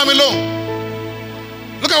 Damilo,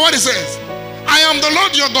 look at what it says. I am the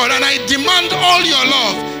Lord your God, and I demand all your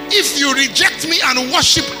love. If you reject me and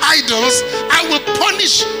worship idols, I will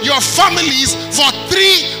punish your families for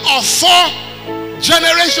 3 or 4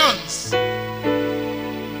 generations.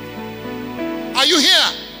 Are you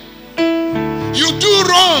here? You do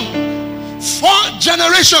wrong 4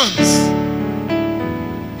 generations.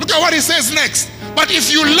 Look at what he says next. But if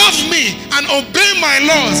you love me and obey my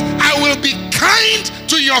laws, I will be kind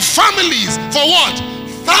to your families for what?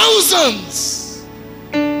 Thousands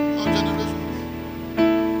of generations.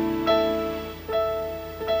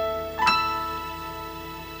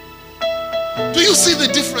 Do you see the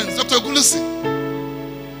difference, Dr. Gulusi?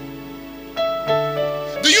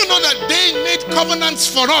 Do you know that they made covenants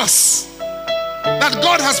for us that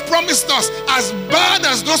God has promised us, as bad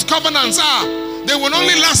as those covenants are, they will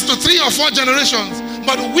only last to 3 or 4 generations.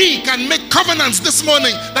 But we can make covenants this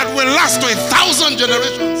morning that will last to 1,000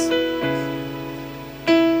 generations.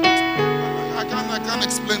 I can't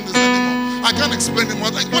explain this anymore. I can't explain it more.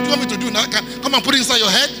 Like, what do you want me to do now? Come and put it inside your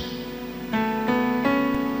head?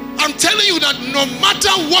 I'm telling you that no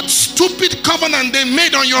matter what stupid covenant they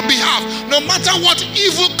made on your behalf, no matter what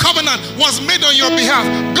evil covenant was made on your behalf,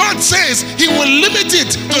 God says He will limit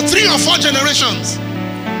it to 3 or 4 generations.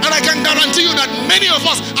 And I can guarantee you that many of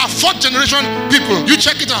us are 4th generation people. You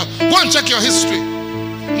check it out. Go and check your history.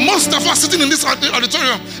 Most of us sitting in this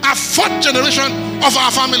auditorium are 4th generation of our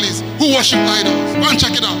families who worship idols. Go and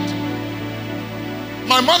check it out.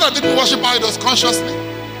 My mother didn't worship idols consciously.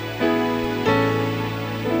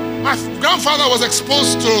 My grandfather was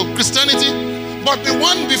exposed to Christianity, but the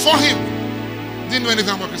one before him didn't know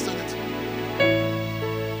anything about Christianity.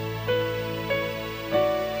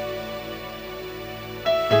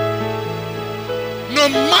 No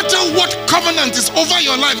matter what covenant is over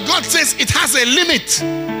your life, God says it has a limit.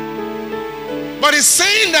 But He's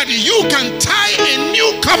saying that you can tie a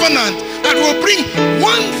new covenant that will bring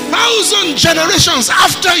 1,000 generations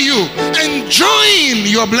after you enjoying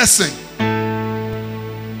your blessing.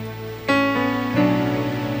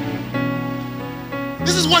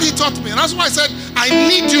 This is what He taught me, and that's why I said I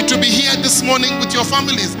need you to be here this morning with your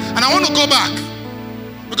families. And I want to go back,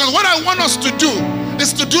 because what I want us to do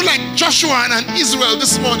is to do like Joshua and Israel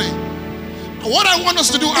this morning. What I want us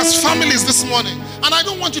to do as families this morning, and I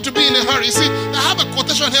don't want you to be in a hurry. You see, I have a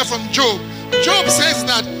quotation here from Job. Job says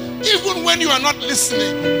that even when you are not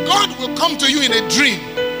listening, God will come to you in a dream.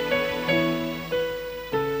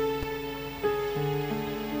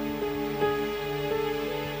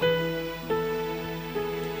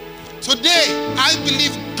 Today, I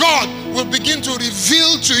believe God will begin to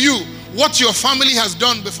reveal to you what your family has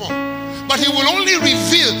done before. But He will only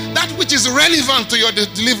reveal that which is relevant to your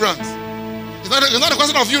deliverance. It's not a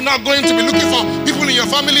question of you now going to be looking for people in your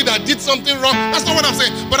family that did something wrong. That's not what I'm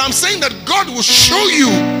saying. But I'm saying that God will show you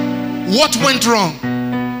what went wrong.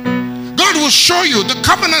 God will show you the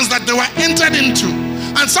covenants that they were entered into.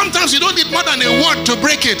 And sometimes you don't need more than a word to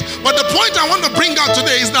break it. But the point I want to bring out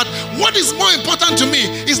today is that what is more important to me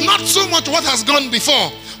is not so much what has gone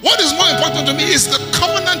before. What is more important to me is the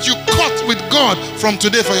covenant you cut with God from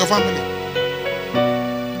today for your family.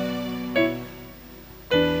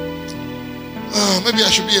 Maybe I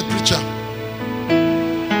should be a preacher,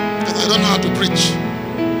 because I don't know how to preach.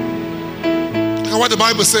 And what the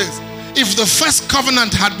Bible says, if the first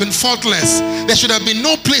covenant had been faultless, there should have been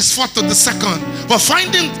no place for the second. But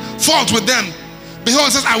finding fault with them,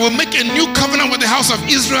 behold, it says, I will make a new covenant with the house of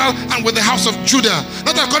Israel and with the house of Judah.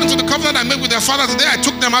 Not according to the covenant I made with their fathers. Today I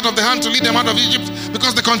took them out of the hand to lead them out of Egypt,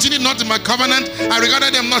 because they continued not in my covenant. I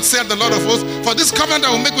regarded them not, said the Lord of hosts. For this covenant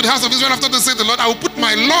I will make with the house of Israel after they say the Lord, I will put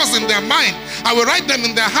my laws in their mind. I will write them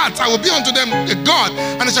in their hearts. I will be unto them a God,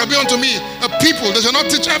 and they shall be unto me a people. They shall not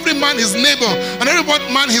teach every man his neighbor and every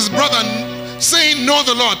man his brother, saying, know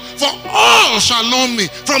the Lord, for all shall know me,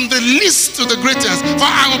 from the least to the greatest. For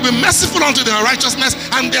I will be merciful unto their righteousness,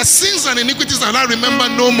 and their sins and iniquities shall I remember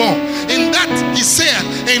no more. In that He said,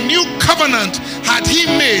 a new covenant had He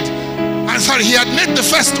made. He had made the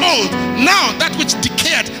first old. Now that which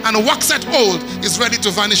decayed and waxed old is ready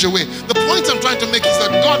to vanish away. The point I'm trying to make is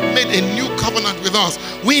that God made a new covenant with us.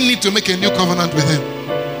 We need to make a new covenant with Him.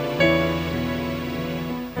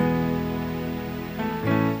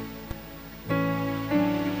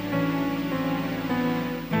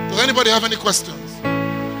 Does anybody have any questions?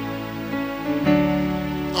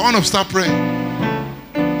 I want to start praying.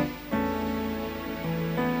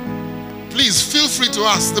 Please feel free to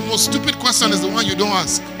ask. The most stupid question is the one you don't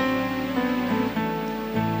ask.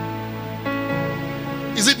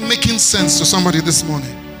 Is it making sense to somebody this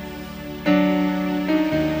morning?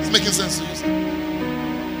 It's making sense to you, sir?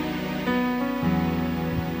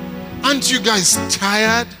 Aren't you guys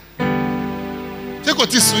tired? Check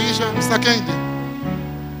what is Mr. Kennedy.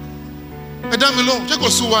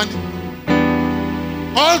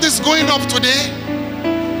 All this going up today,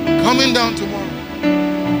 coming down tomorrow.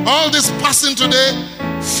 All this passing today,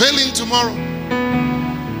 failing tomorrow.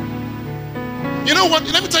 You know what?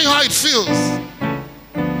 Let me tell you how it feels.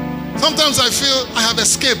 Sometimes I feel I have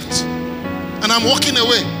escaped and I'm walking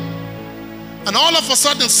away. And all of a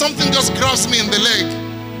sudden something just grabs me in the leg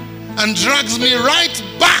and drags me right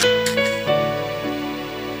back.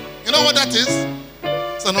 You know what that is?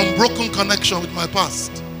 It's an unbroken connection with my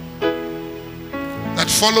past that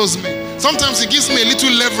follows me. Sometimes it gives me a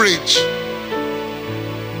little leverage.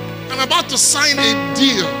 I'm about to sign a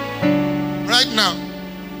deal right now.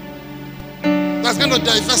 that's going to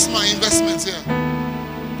divest my investments here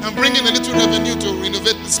and bring in a little revenue to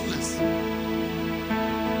renovate this place.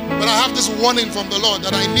 But I have this warning from the Lord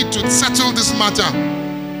that I need to settle this matter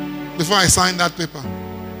before I sign that paper.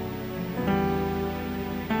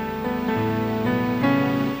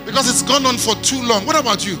 Because it's gone on for too long. What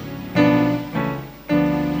about you?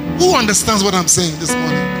 Who understands what I'm saying this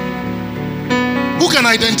morning? Who can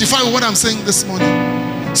identify what I'm saying this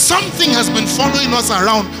morning? Something has been following us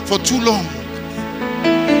around for too long.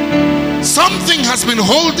 Something has been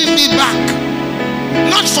holding me back.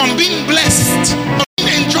 Not from being blessed, but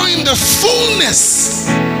enjoying the fullness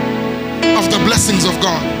of the blessings of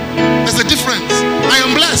God. There's a difference. I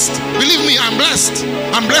am blessed. Believe me, I'm blessed.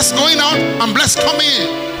 I'm blessed going out. I'm blessed coming in.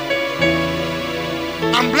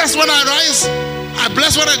 I'm blessed when I rise. I'm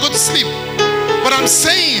blessed when I go to sleep. But I'm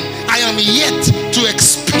saying I am yet to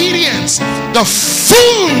experience the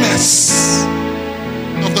fullness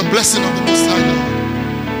of the blessing of the Most High God.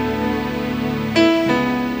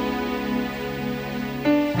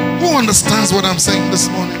 Who understands what I'm saying this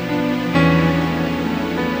morning?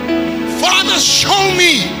 Father, show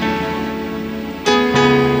me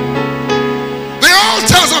the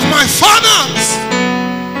altars of my fathers.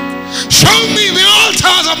 Show me the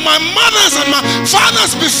altars of my mothers and my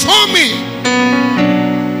fathers before me.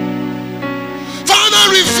 Father,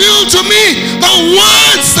 reveal to me the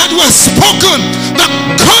words that were spoken, the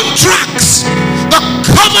contracts, the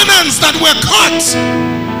covenants that were cut.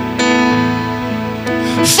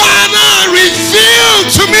 Father, reveal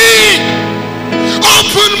to me.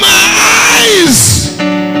 Open my eyes.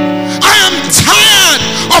 I am tired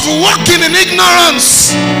of walking in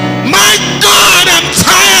ignorance. My God, I'm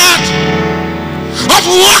tired of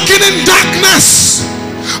walking in darkness.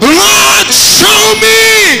 Lord, show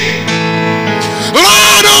me.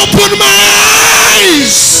 Lord, open my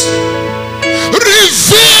eyes.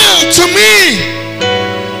 Reveal to me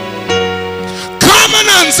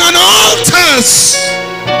covenants and altars,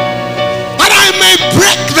 that I may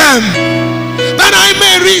break them, that I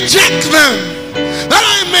may reject them, that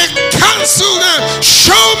I may cancel them.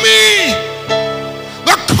 Show me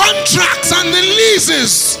the contracts and the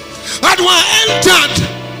leases that were entered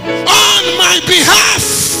on my behalf.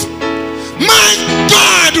 My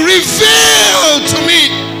God, reveal to me.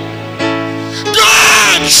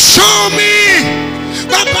 God, show me.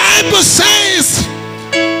 The Bible says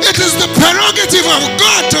it is the prerogative of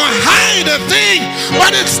God to hide a thing,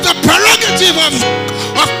 but it's the prerogative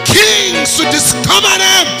of kings to discover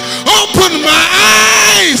them. Open my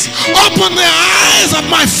eyes. Open the eyes of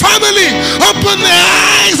my family. Open the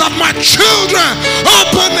eyes of my children.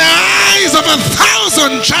 Open the eyes of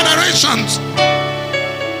 1,000 generations.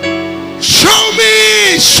 Show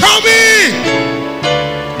me. Show me.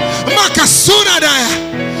 Makasuna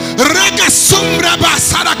daya.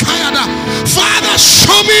 Father,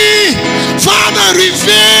 show me. Father,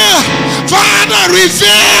 reveal. Father,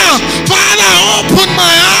 reveal. Father, open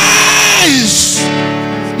my eyes.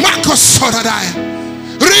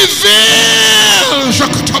 Reveal.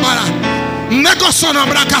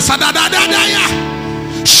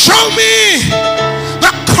 Show me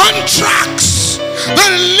the contracts, the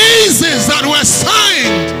leases that were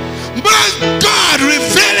signed. My God,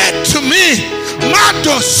 reveal it to me.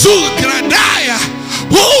 Madojemu,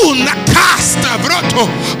 nakasta broto,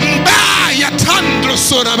 mbaya tandro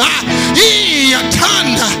soraba,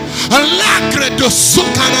 iyatanda, lacre do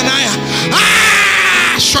sukananaya.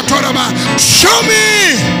 Shotoraba, show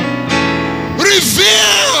me,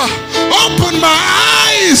 reveal, open my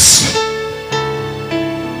eyes.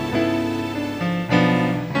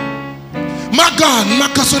 My God,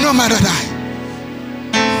 makasono maradai,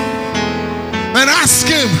 and ask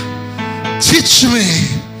him, teach me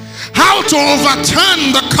how to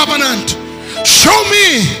overturn the covenant. Show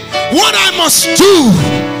me what I must do.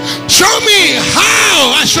 Show me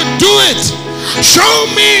how I should do it. Show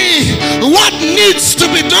me what needs to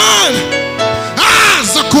be done.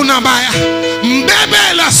 Zakunabaya,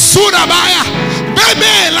 Bebe la Surabaya,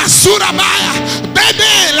 Bebe la Surabaya,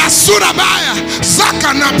 Bebe la Surabaya,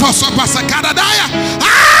 Zakana Posapasakadaya,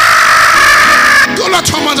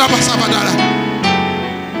 Golatomada Pasabadara.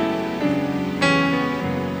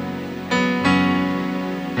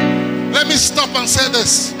 Let me stop and say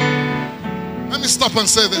this. Let me stop and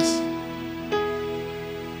say this.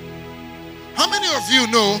 How many of you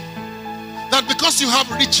know that because you have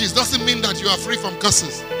riches doesn't mean that you are free from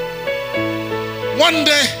curses? One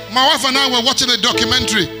day, my wife and I were watching a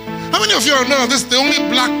documentary. How many of you know this? The only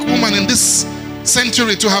black woman in this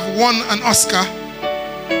century to have won an Oscar,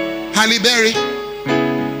 Halle Berry.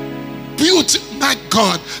 Beauty, my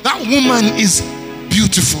God, that woman is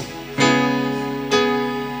beautiful.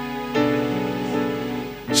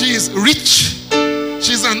 She is rich.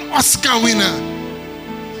 She's an Oscar winner.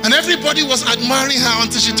 And everybody was admiring her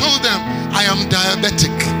until she told them, I am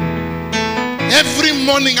diabetic. Every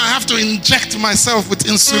morning I have to inject myself with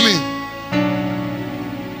insulin.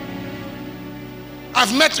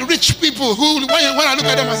 I've met rich people who, when I look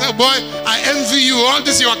at them, I say, boy, I envy you. All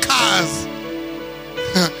these your cars.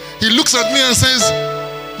 He looks at me and says,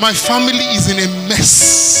 my family is in a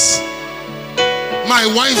mess. My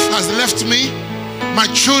wife has left me. My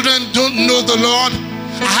children don't know the Lord.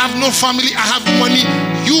 I have no family. I have money.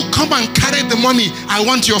 You come and carry the money. I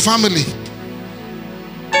want your family.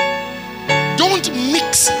 Don't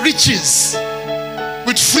mix riches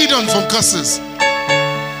with freedom from curses.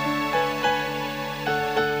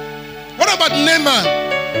 What about Naaman?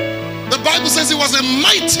 The Bible says he was a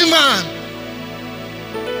mighty man.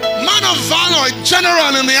 Man of valor, a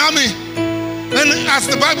general in the army. And as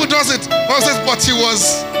the Bible does it, it says, but he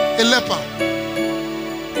was a leper.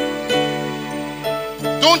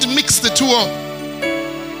 Don't mix the two up.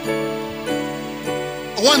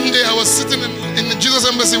 One day I was sitting in the Jesus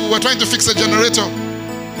Embassy. We were trying to fix a generator.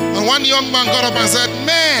 And one young man got up and said,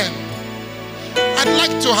 man, I'd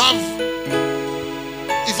like to have,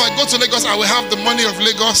 if I go to Lagos, I will have the money of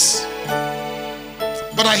Lagos.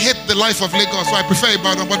 But I hate the life of Lagos, so I prefer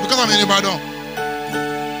Ibadan. But because I'm in Ibadan,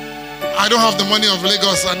 I don't have the money of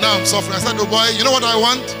Lagos, and now I'm suffering. I said, oh boy, you know what I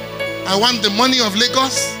want? I want the money of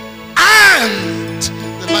Lagos and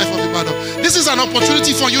the life of Ibadan. This is an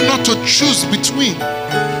opportunity for you not to choose between.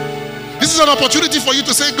 This is an opportunity for you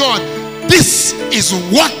to say, God, this is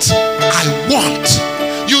what I want.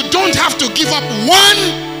 You don't have to give up one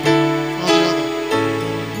or the other.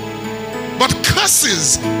 But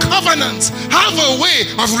curses, covenants have a way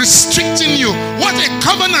of restricting you. What a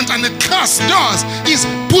covenant and a curse does is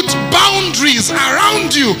put boundaries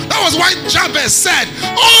around you. That was why Jabez said,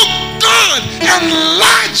 oh God,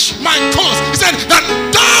 enlarge my coast. He said that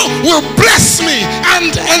thou will bless me and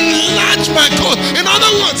enlarge my coast. In other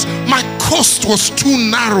words, my coast was too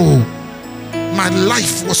narrow. My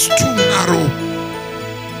life was too narrow.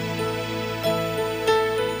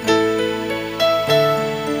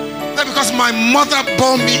 Because my mother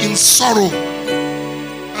bore me in sorrow,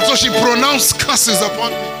 and so she pronounced curses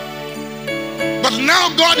upon me. But now,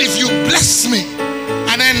 God, if you bless me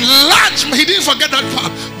and enlarge me, he didn't forget that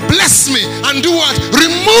part. Bless me and do what?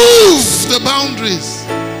 Remove the boundaries.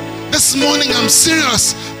 This morning I'm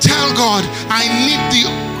serious. Tell God, I need the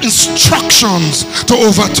instructions to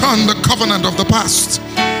overturn the covenant of the past.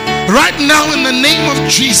 Right now, in the name of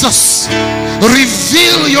Jesus,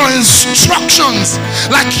 reveal your instructions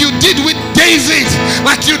like you did with David,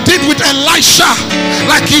 like you did with Elisha,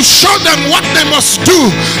 like you showed them what they must do.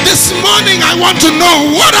 This morning, I want to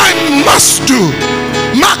know what I must do.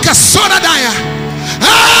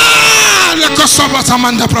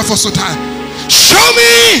 Show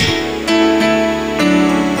me.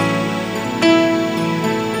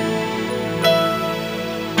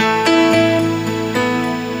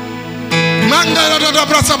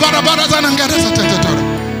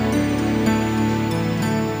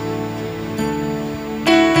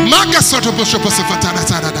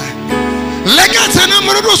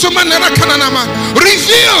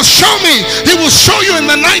 Reveal, show me. He will show you in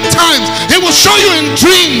the night times. He will show you in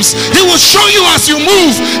dreams. He will show you as you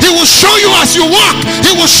move. He will show you as you walk.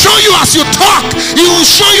 He will show you as you talk. He will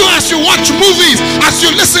show you as you watch movies, as you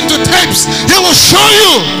listen to tapes. He will show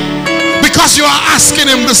you because you are asking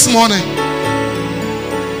him this morning.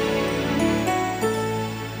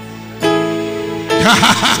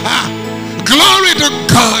 Glory to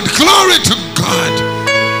God. Glory to God.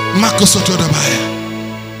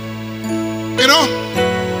 You know,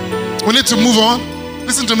 we need to move on.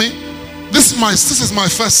 Listen to me. This is my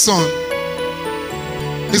first son.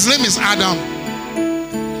 His name is Adam.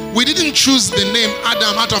 We didn't choose the name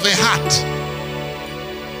Adam out of a hat.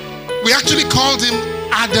 We actually called him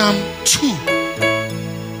Adam too,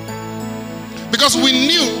 because we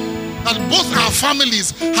knew that both our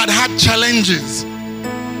families had had challenges.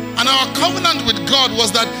 And our covenant with God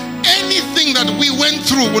was that anything that we went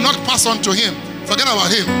through will not pass on to him. Forget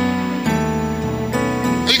about him.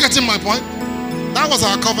 Are you getting my point? That was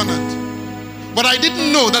our covenant. But I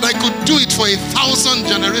didn't know that I could do it for 1,000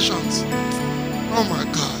 generations. Oh my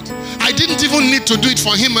God. I didn't even need to do it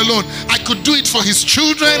for him alone. I could do it for his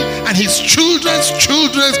children and his children's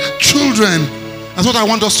children's children. That's what I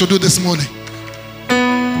want us to do this morning.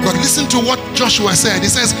 But listen to what Joshua said. He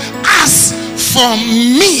says, as for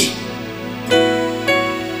me,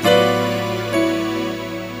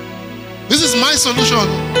 this is my solution.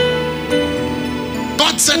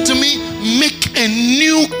 God said to me, make a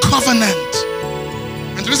new covenant.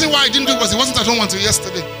 And the reason why I didn't do it was he wasn't at home until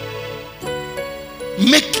yesterday.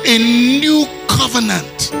 make a new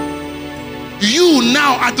covenant. You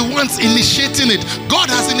now are the ones initiating it. God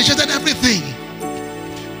has initiated everything.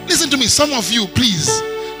 Listen to me, some of you, please,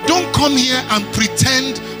 don't come here and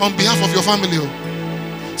pretend on behalf of your family.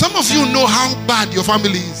 Some of you know how bad your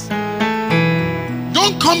family is.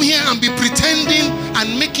 Don't come here and be pretending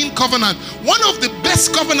and making covenant. One of the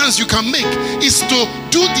best covenants you can make is to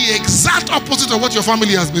do the exact opposite of what your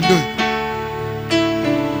family has been doing.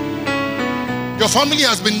 Your family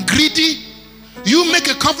has been greedy. You make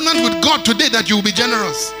a covenant with God today that you will be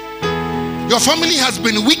generous. Your family has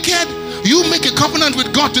been wicked. You make a covenant with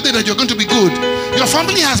God today that you're going to be good. Your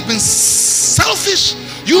family has been selfish.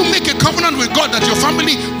 You make a covenant with God that your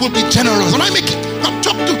family will be generous. Am I making?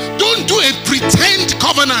 Don't do a pretend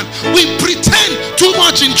covenant. We pretend too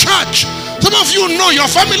much in church. Some of you know your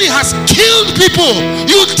family has killed people.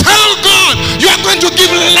 You tell God you are going to give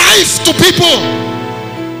life to people.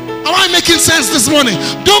 Am I making sense this morning?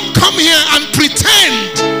 Don't come here and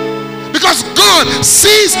pretend, because God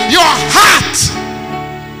sees your heart.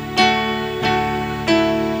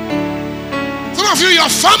 Some of you,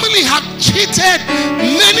 your family have cheated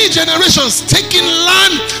many generations, taking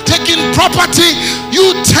land, taking property.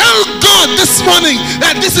 You tell God this morning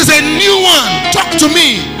that this is a new one. Talk to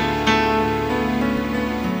me.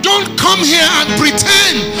 Don't come here and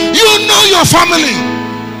pretend. You know your family.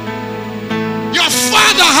 Your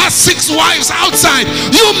father has 6 wives outside.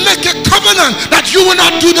 You make a covenant that you will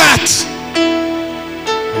not do that.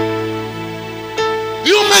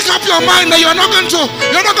 You make up your mind that you're not going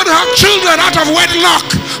to have children out of wedlock.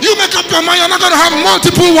 You make up your mind you're not going to have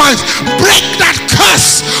multiple wives. Break that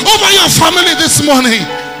curse over your family this morning.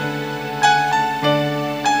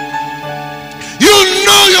 You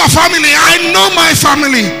know your family. I know my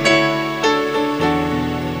family.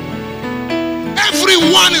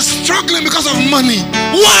 Everyone is struggling because of money.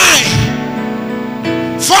 Why?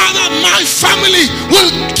 Father, my family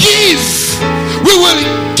will give. We will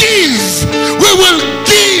give. We will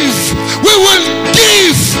give. We will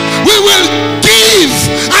give. We will give.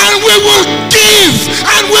 And we will give.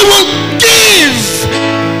 And we will give.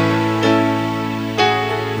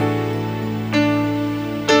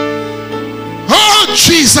 Oh,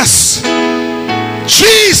 Jesus.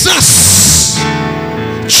 Jesus.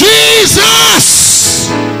 Jesus.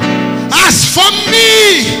 As for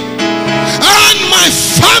me and my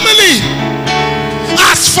family,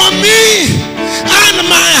 as for me and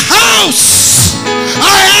my house,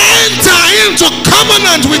 I enter into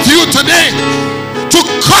covenant with you today to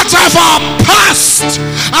cut off our past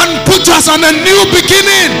and put us on a new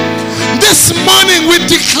beginning. This morning we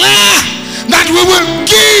declare that we will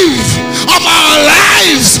give of our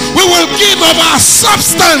lives, we will give of our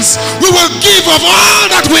substance, we will give of all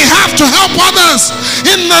that we have to help others.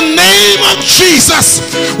 In the name of Jesus,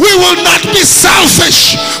 we will not be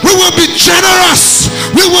selfish, we will be generous,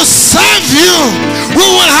 we will serve you. We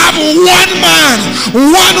will have one man,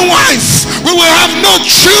 one wife, we will have no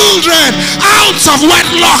children out of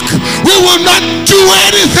wedlock. We will not do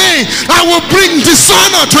anything that will bring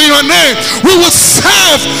dishonor to your name. We will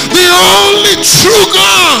serve the only true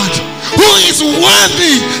God who is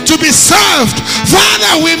worthy to be served.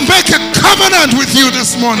 Father, we make a covenant with you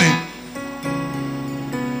this morning.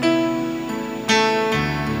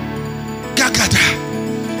 Gagada,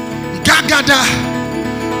 Gagada,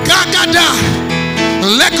 Gagada,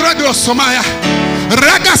 Legrado Somaya,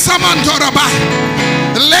 Raga Samantoraba,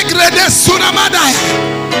 Legrede Sunamadaya,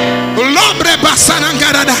 Lobre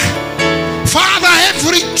Basanangarada. Father,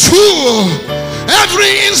 every tool,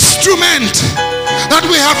 every instrument that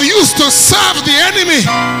we have used to serve the enemy,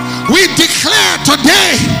 we declare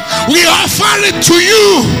today, we offer it to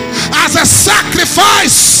you as a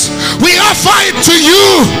sacrifice. We offer it to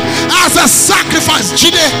you as a sacrifice.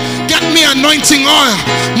 Jide, get me anointing oil.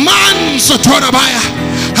 Man sotorabaya.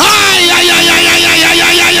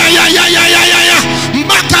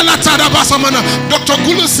 Dr.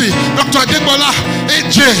 Gulusi, Dr. Adebola,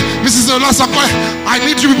 AJ, Mrs. Olasakoy, I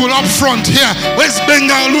need you people up front here. Where's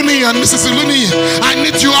Benga Luni and Mrs. Luni? I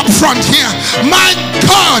need you up front here. My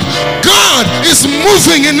God, God is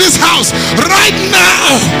moving in this house right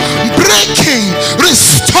now, breaking,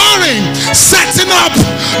 restoring, setting up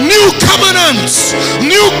new covenants,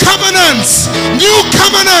 new covenants, new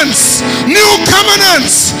covenants, new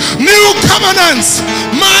covenants, new covenants.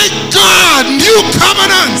 My God, new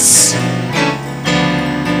covenants.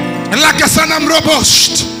 Lakasanam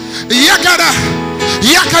robosht. Yakada,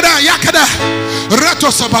 yakada, yakada.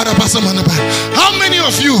 How many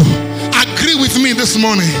of you agree with me this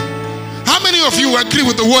morning? How many of you agree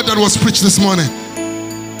with the word that was preached this morning?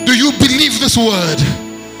 Do you believe this word?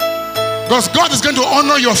 Because God is going to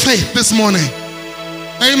honor your faith this morning.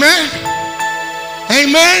 Amen.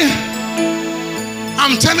 Amen.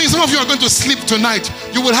 I'm telling you, some of you are going to sleep tonight.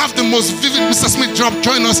 You will have the most vivid, Mr. Smith,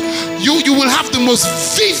 join us. You will have the most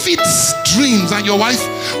vivid dreams, and your wife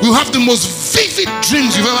will have the most vivid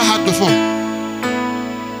dreams you've ever had before.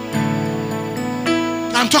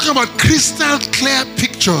 I'm talking about crystal clear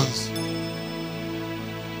pictures.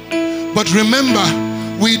 But remember,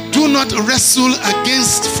 we do not wrestle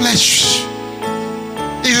against flesh.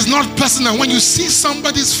 It is not personal. When you see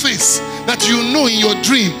somebody's face that you know in your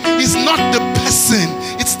dream, it's not the person,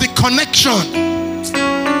 it's the connection.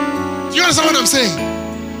 Do you understand what I'm saying?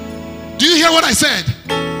 Do you hear what I said?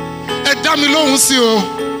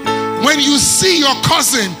 When you see your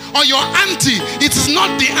cousin or your auntie, it is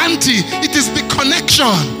not the auntie, it is the connection.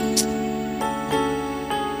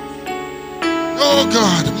 Oh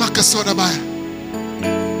God, Makasodabaya.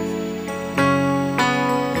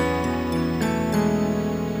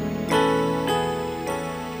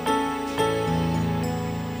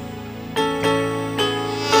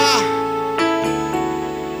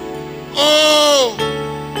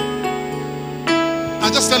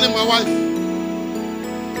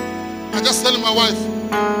 I just telling my wife.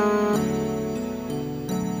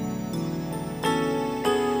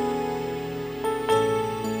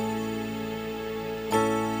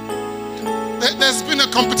 There's been a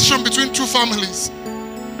competition between two families.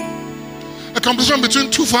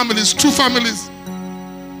 Two families.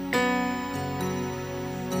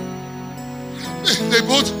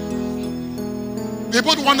 They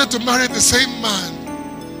both wanted to marry the same man.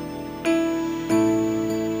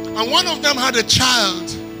 And one of them had a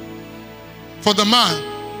child for the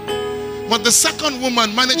man. But the second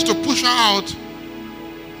woman managed to push her out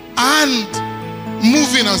and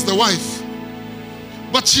move in as the wife.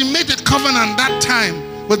 But she made a covenant that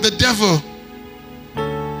time with the devil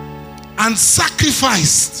and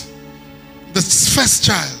sacrificed the first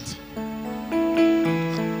child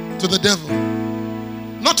to the devil.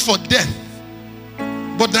 Not for death,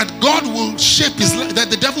 but that God will shape his life,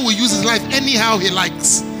 that the devil will use his life anyhow he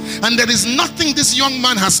likes. And there is nothing this young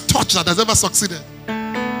man has touched that has ever succeeded.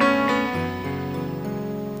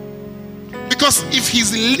 Because if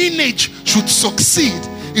his lineage should succeed,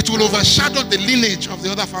 it will overshadow the lineage of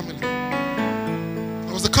the other family.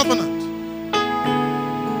 That was the covenant.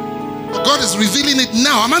 But God is revealing it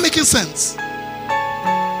now. Am I making sense?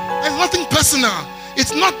 There's nothing personal.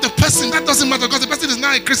 It's not the person. That doesn't matter because the person is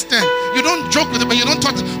now a Christian. You don't joke with him and you don't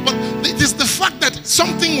talk. But it is the fact that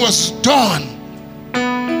something was done.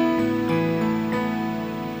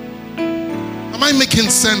 Am I making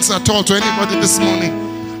sense at all to anybody this morning?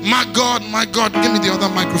 My God, give me the other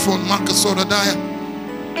microphone. Marcus Soradaya.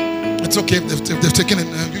 It's okay if they've taken it.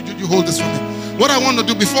 You hold this for me. What I want to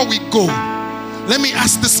do before we go, let me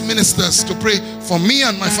ask these ministers to pray for me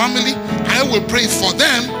and my family. I will pray for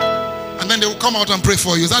them, and then they will come out and pray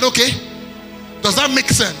for you. Is that okay? Does that make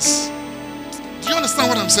sense? Do you understand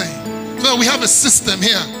what I'm saying? So we have a system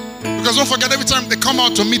here. Because don't forget, every time they come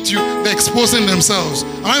out to meet you, they're exposing themselves.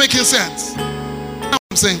 Am I making sense?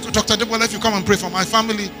 I'm saying, Dr. Debola, if you come and pray for my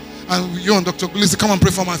family, and you and Dr. Gulisi come and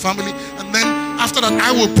pray for my family, and then after that,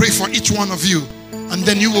 I will pray for each one of you, and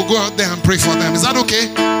then you will go out there and pray for them. Is that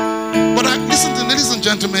okay? But listen to, ladies and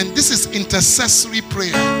gentlemen, this is intercessory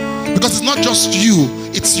prayer, because it's not just you,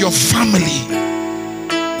 it's your family.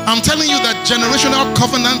 I'm telling you that generational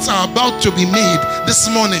covenants are about to be made this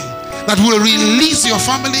morning that will release your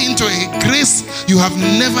family into a grace you have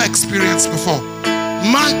never experienced before.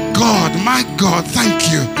 My God,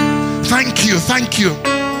 thank you. Thank you, thank you.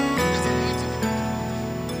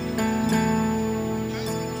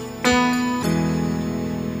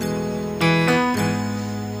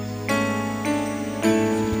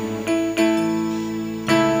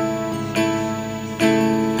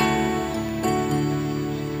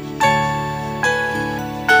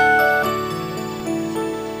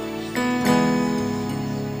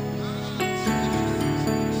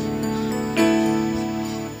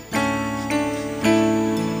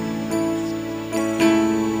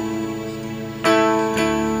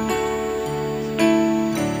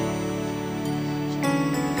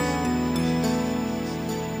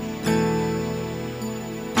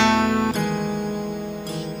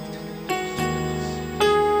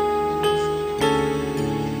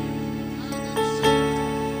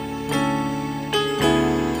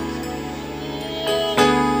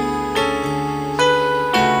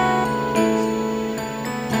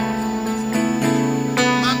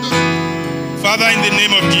 Father, in the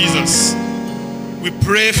name of Jesus, we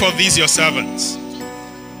pray for these your servants.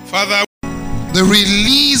 Father, the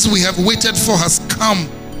release we have waited for has come.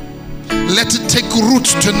 Let it take root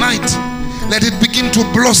tonight. Let it begin to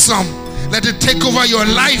blossom. Let it take over your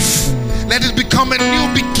life. Let it become a new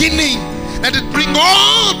beginning. Let it bring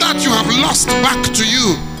all that you have lost back to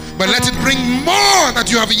you. But let it bring more that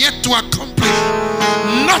you have yet to accomplish.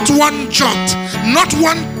 Not one jot, not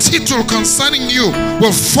one tittle concerning you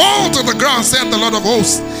will fall to the ground, said the Lord of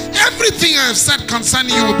hosts. Everything I have said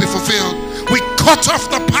concerning you will be fulfilled. We cut off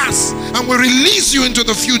the past and we release you into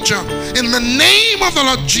the future in the name of the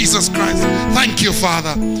Lord Jesus Christ. Thank you,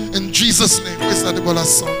 Father. In Jesus' name. Where's that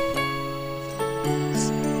song?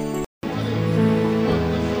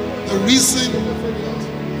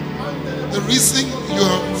 The reason you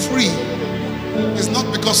are free is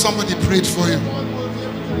not because somebody prayed for you.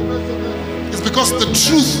 It's because the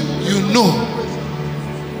truth you know.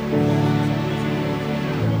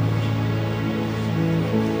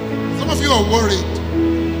 Some of you are worried.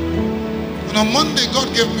 And on Monday,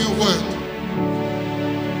 God gave me a word.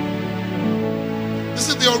 This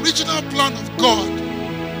is the original plan of God.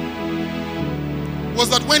 Was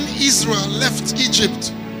that when Israel left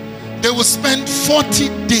Egypt, they will spend 40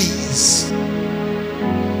 days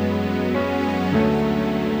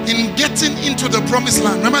in getting into the promised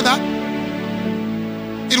land. Remember that?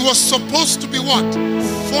 It was supposed to be what?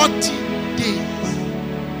 40 days.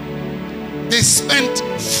 They spent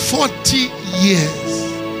 40 years.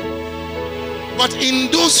 But in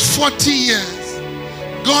those 40 years,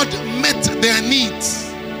 God met their needs,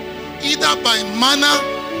 either by manna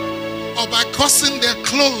or by causing their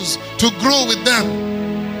clothes to grow with them,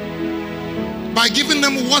 by giving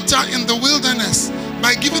them water in the wilderness,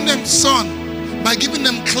 by giving them sun, by giving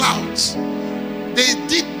them clouds. They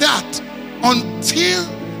did that until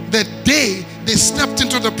the day they stepped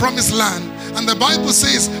into the promised land. And the Bible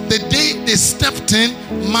says the day they stepped in,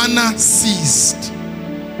 manna ceased.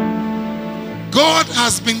 God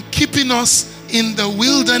has been keeping us in the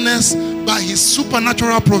wilderness by his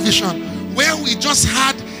supernatural provision, where we just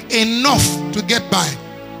had enough to get by.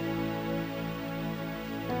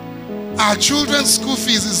 Our children's school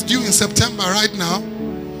fees is due in September right now.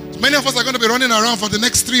 Many of us are going to be running around for the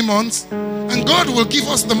next 3 months, and God will give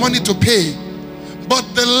us the money to pay. But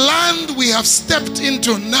the land we have stepped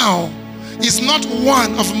into now is not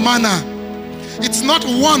one of manna. It's not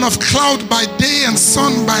one of cloud by day and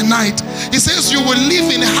sun by night. He says you will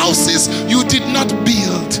live in houses you did not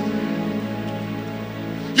build.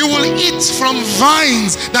 You will eat from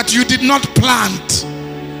vines that you did not plant.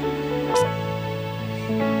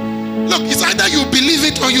 Look, it's either you believe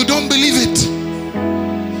it or you don't believe it.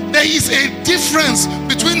 There is a difference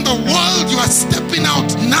between the world you are stepping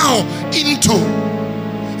out now into.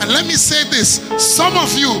 And let me say this, some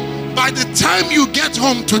of you, by the time you get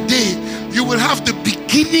home today, you will have the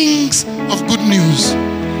beginnings of good news.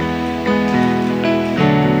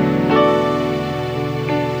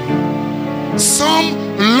 Some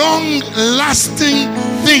long-lasting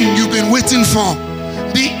thing you've been waiting for.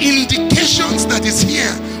 The indications that is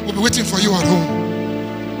here will be waiting for you at home.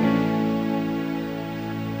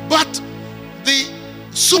 But the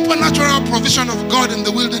supernatural provision of God in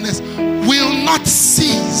the wilderness will not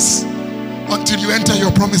cease until you enter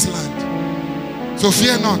your promised land. So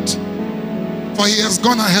fear not, for he has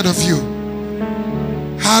gone ahead of you.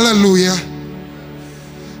 Hallelujah.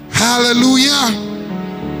 Hallelujah.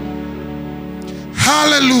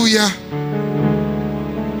 Hallelujah.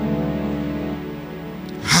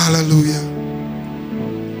 Hallelujah.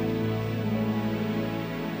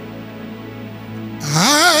 I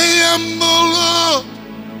am the Lord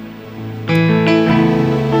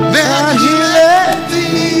that healeth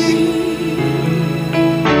thee.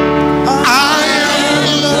 I am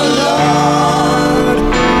the Lord,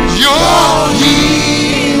 your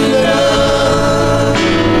healer.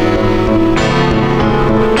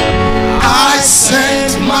 I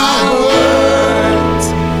sent my word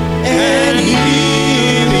and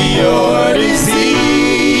healed your disease.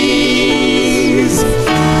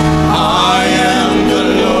 I am the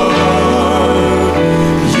Lord.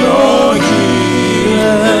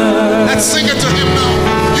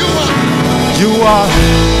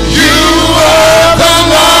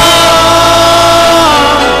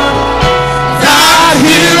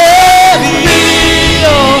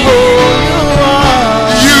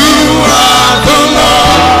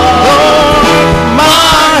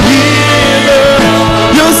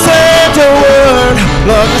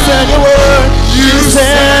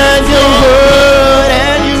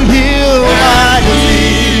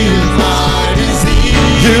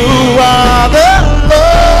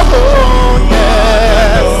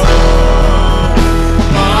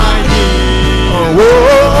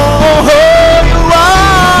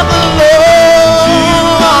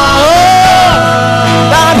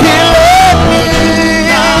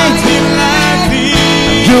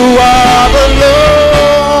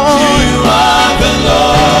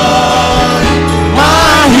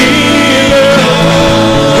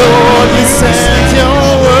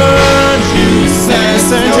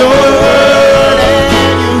 Send your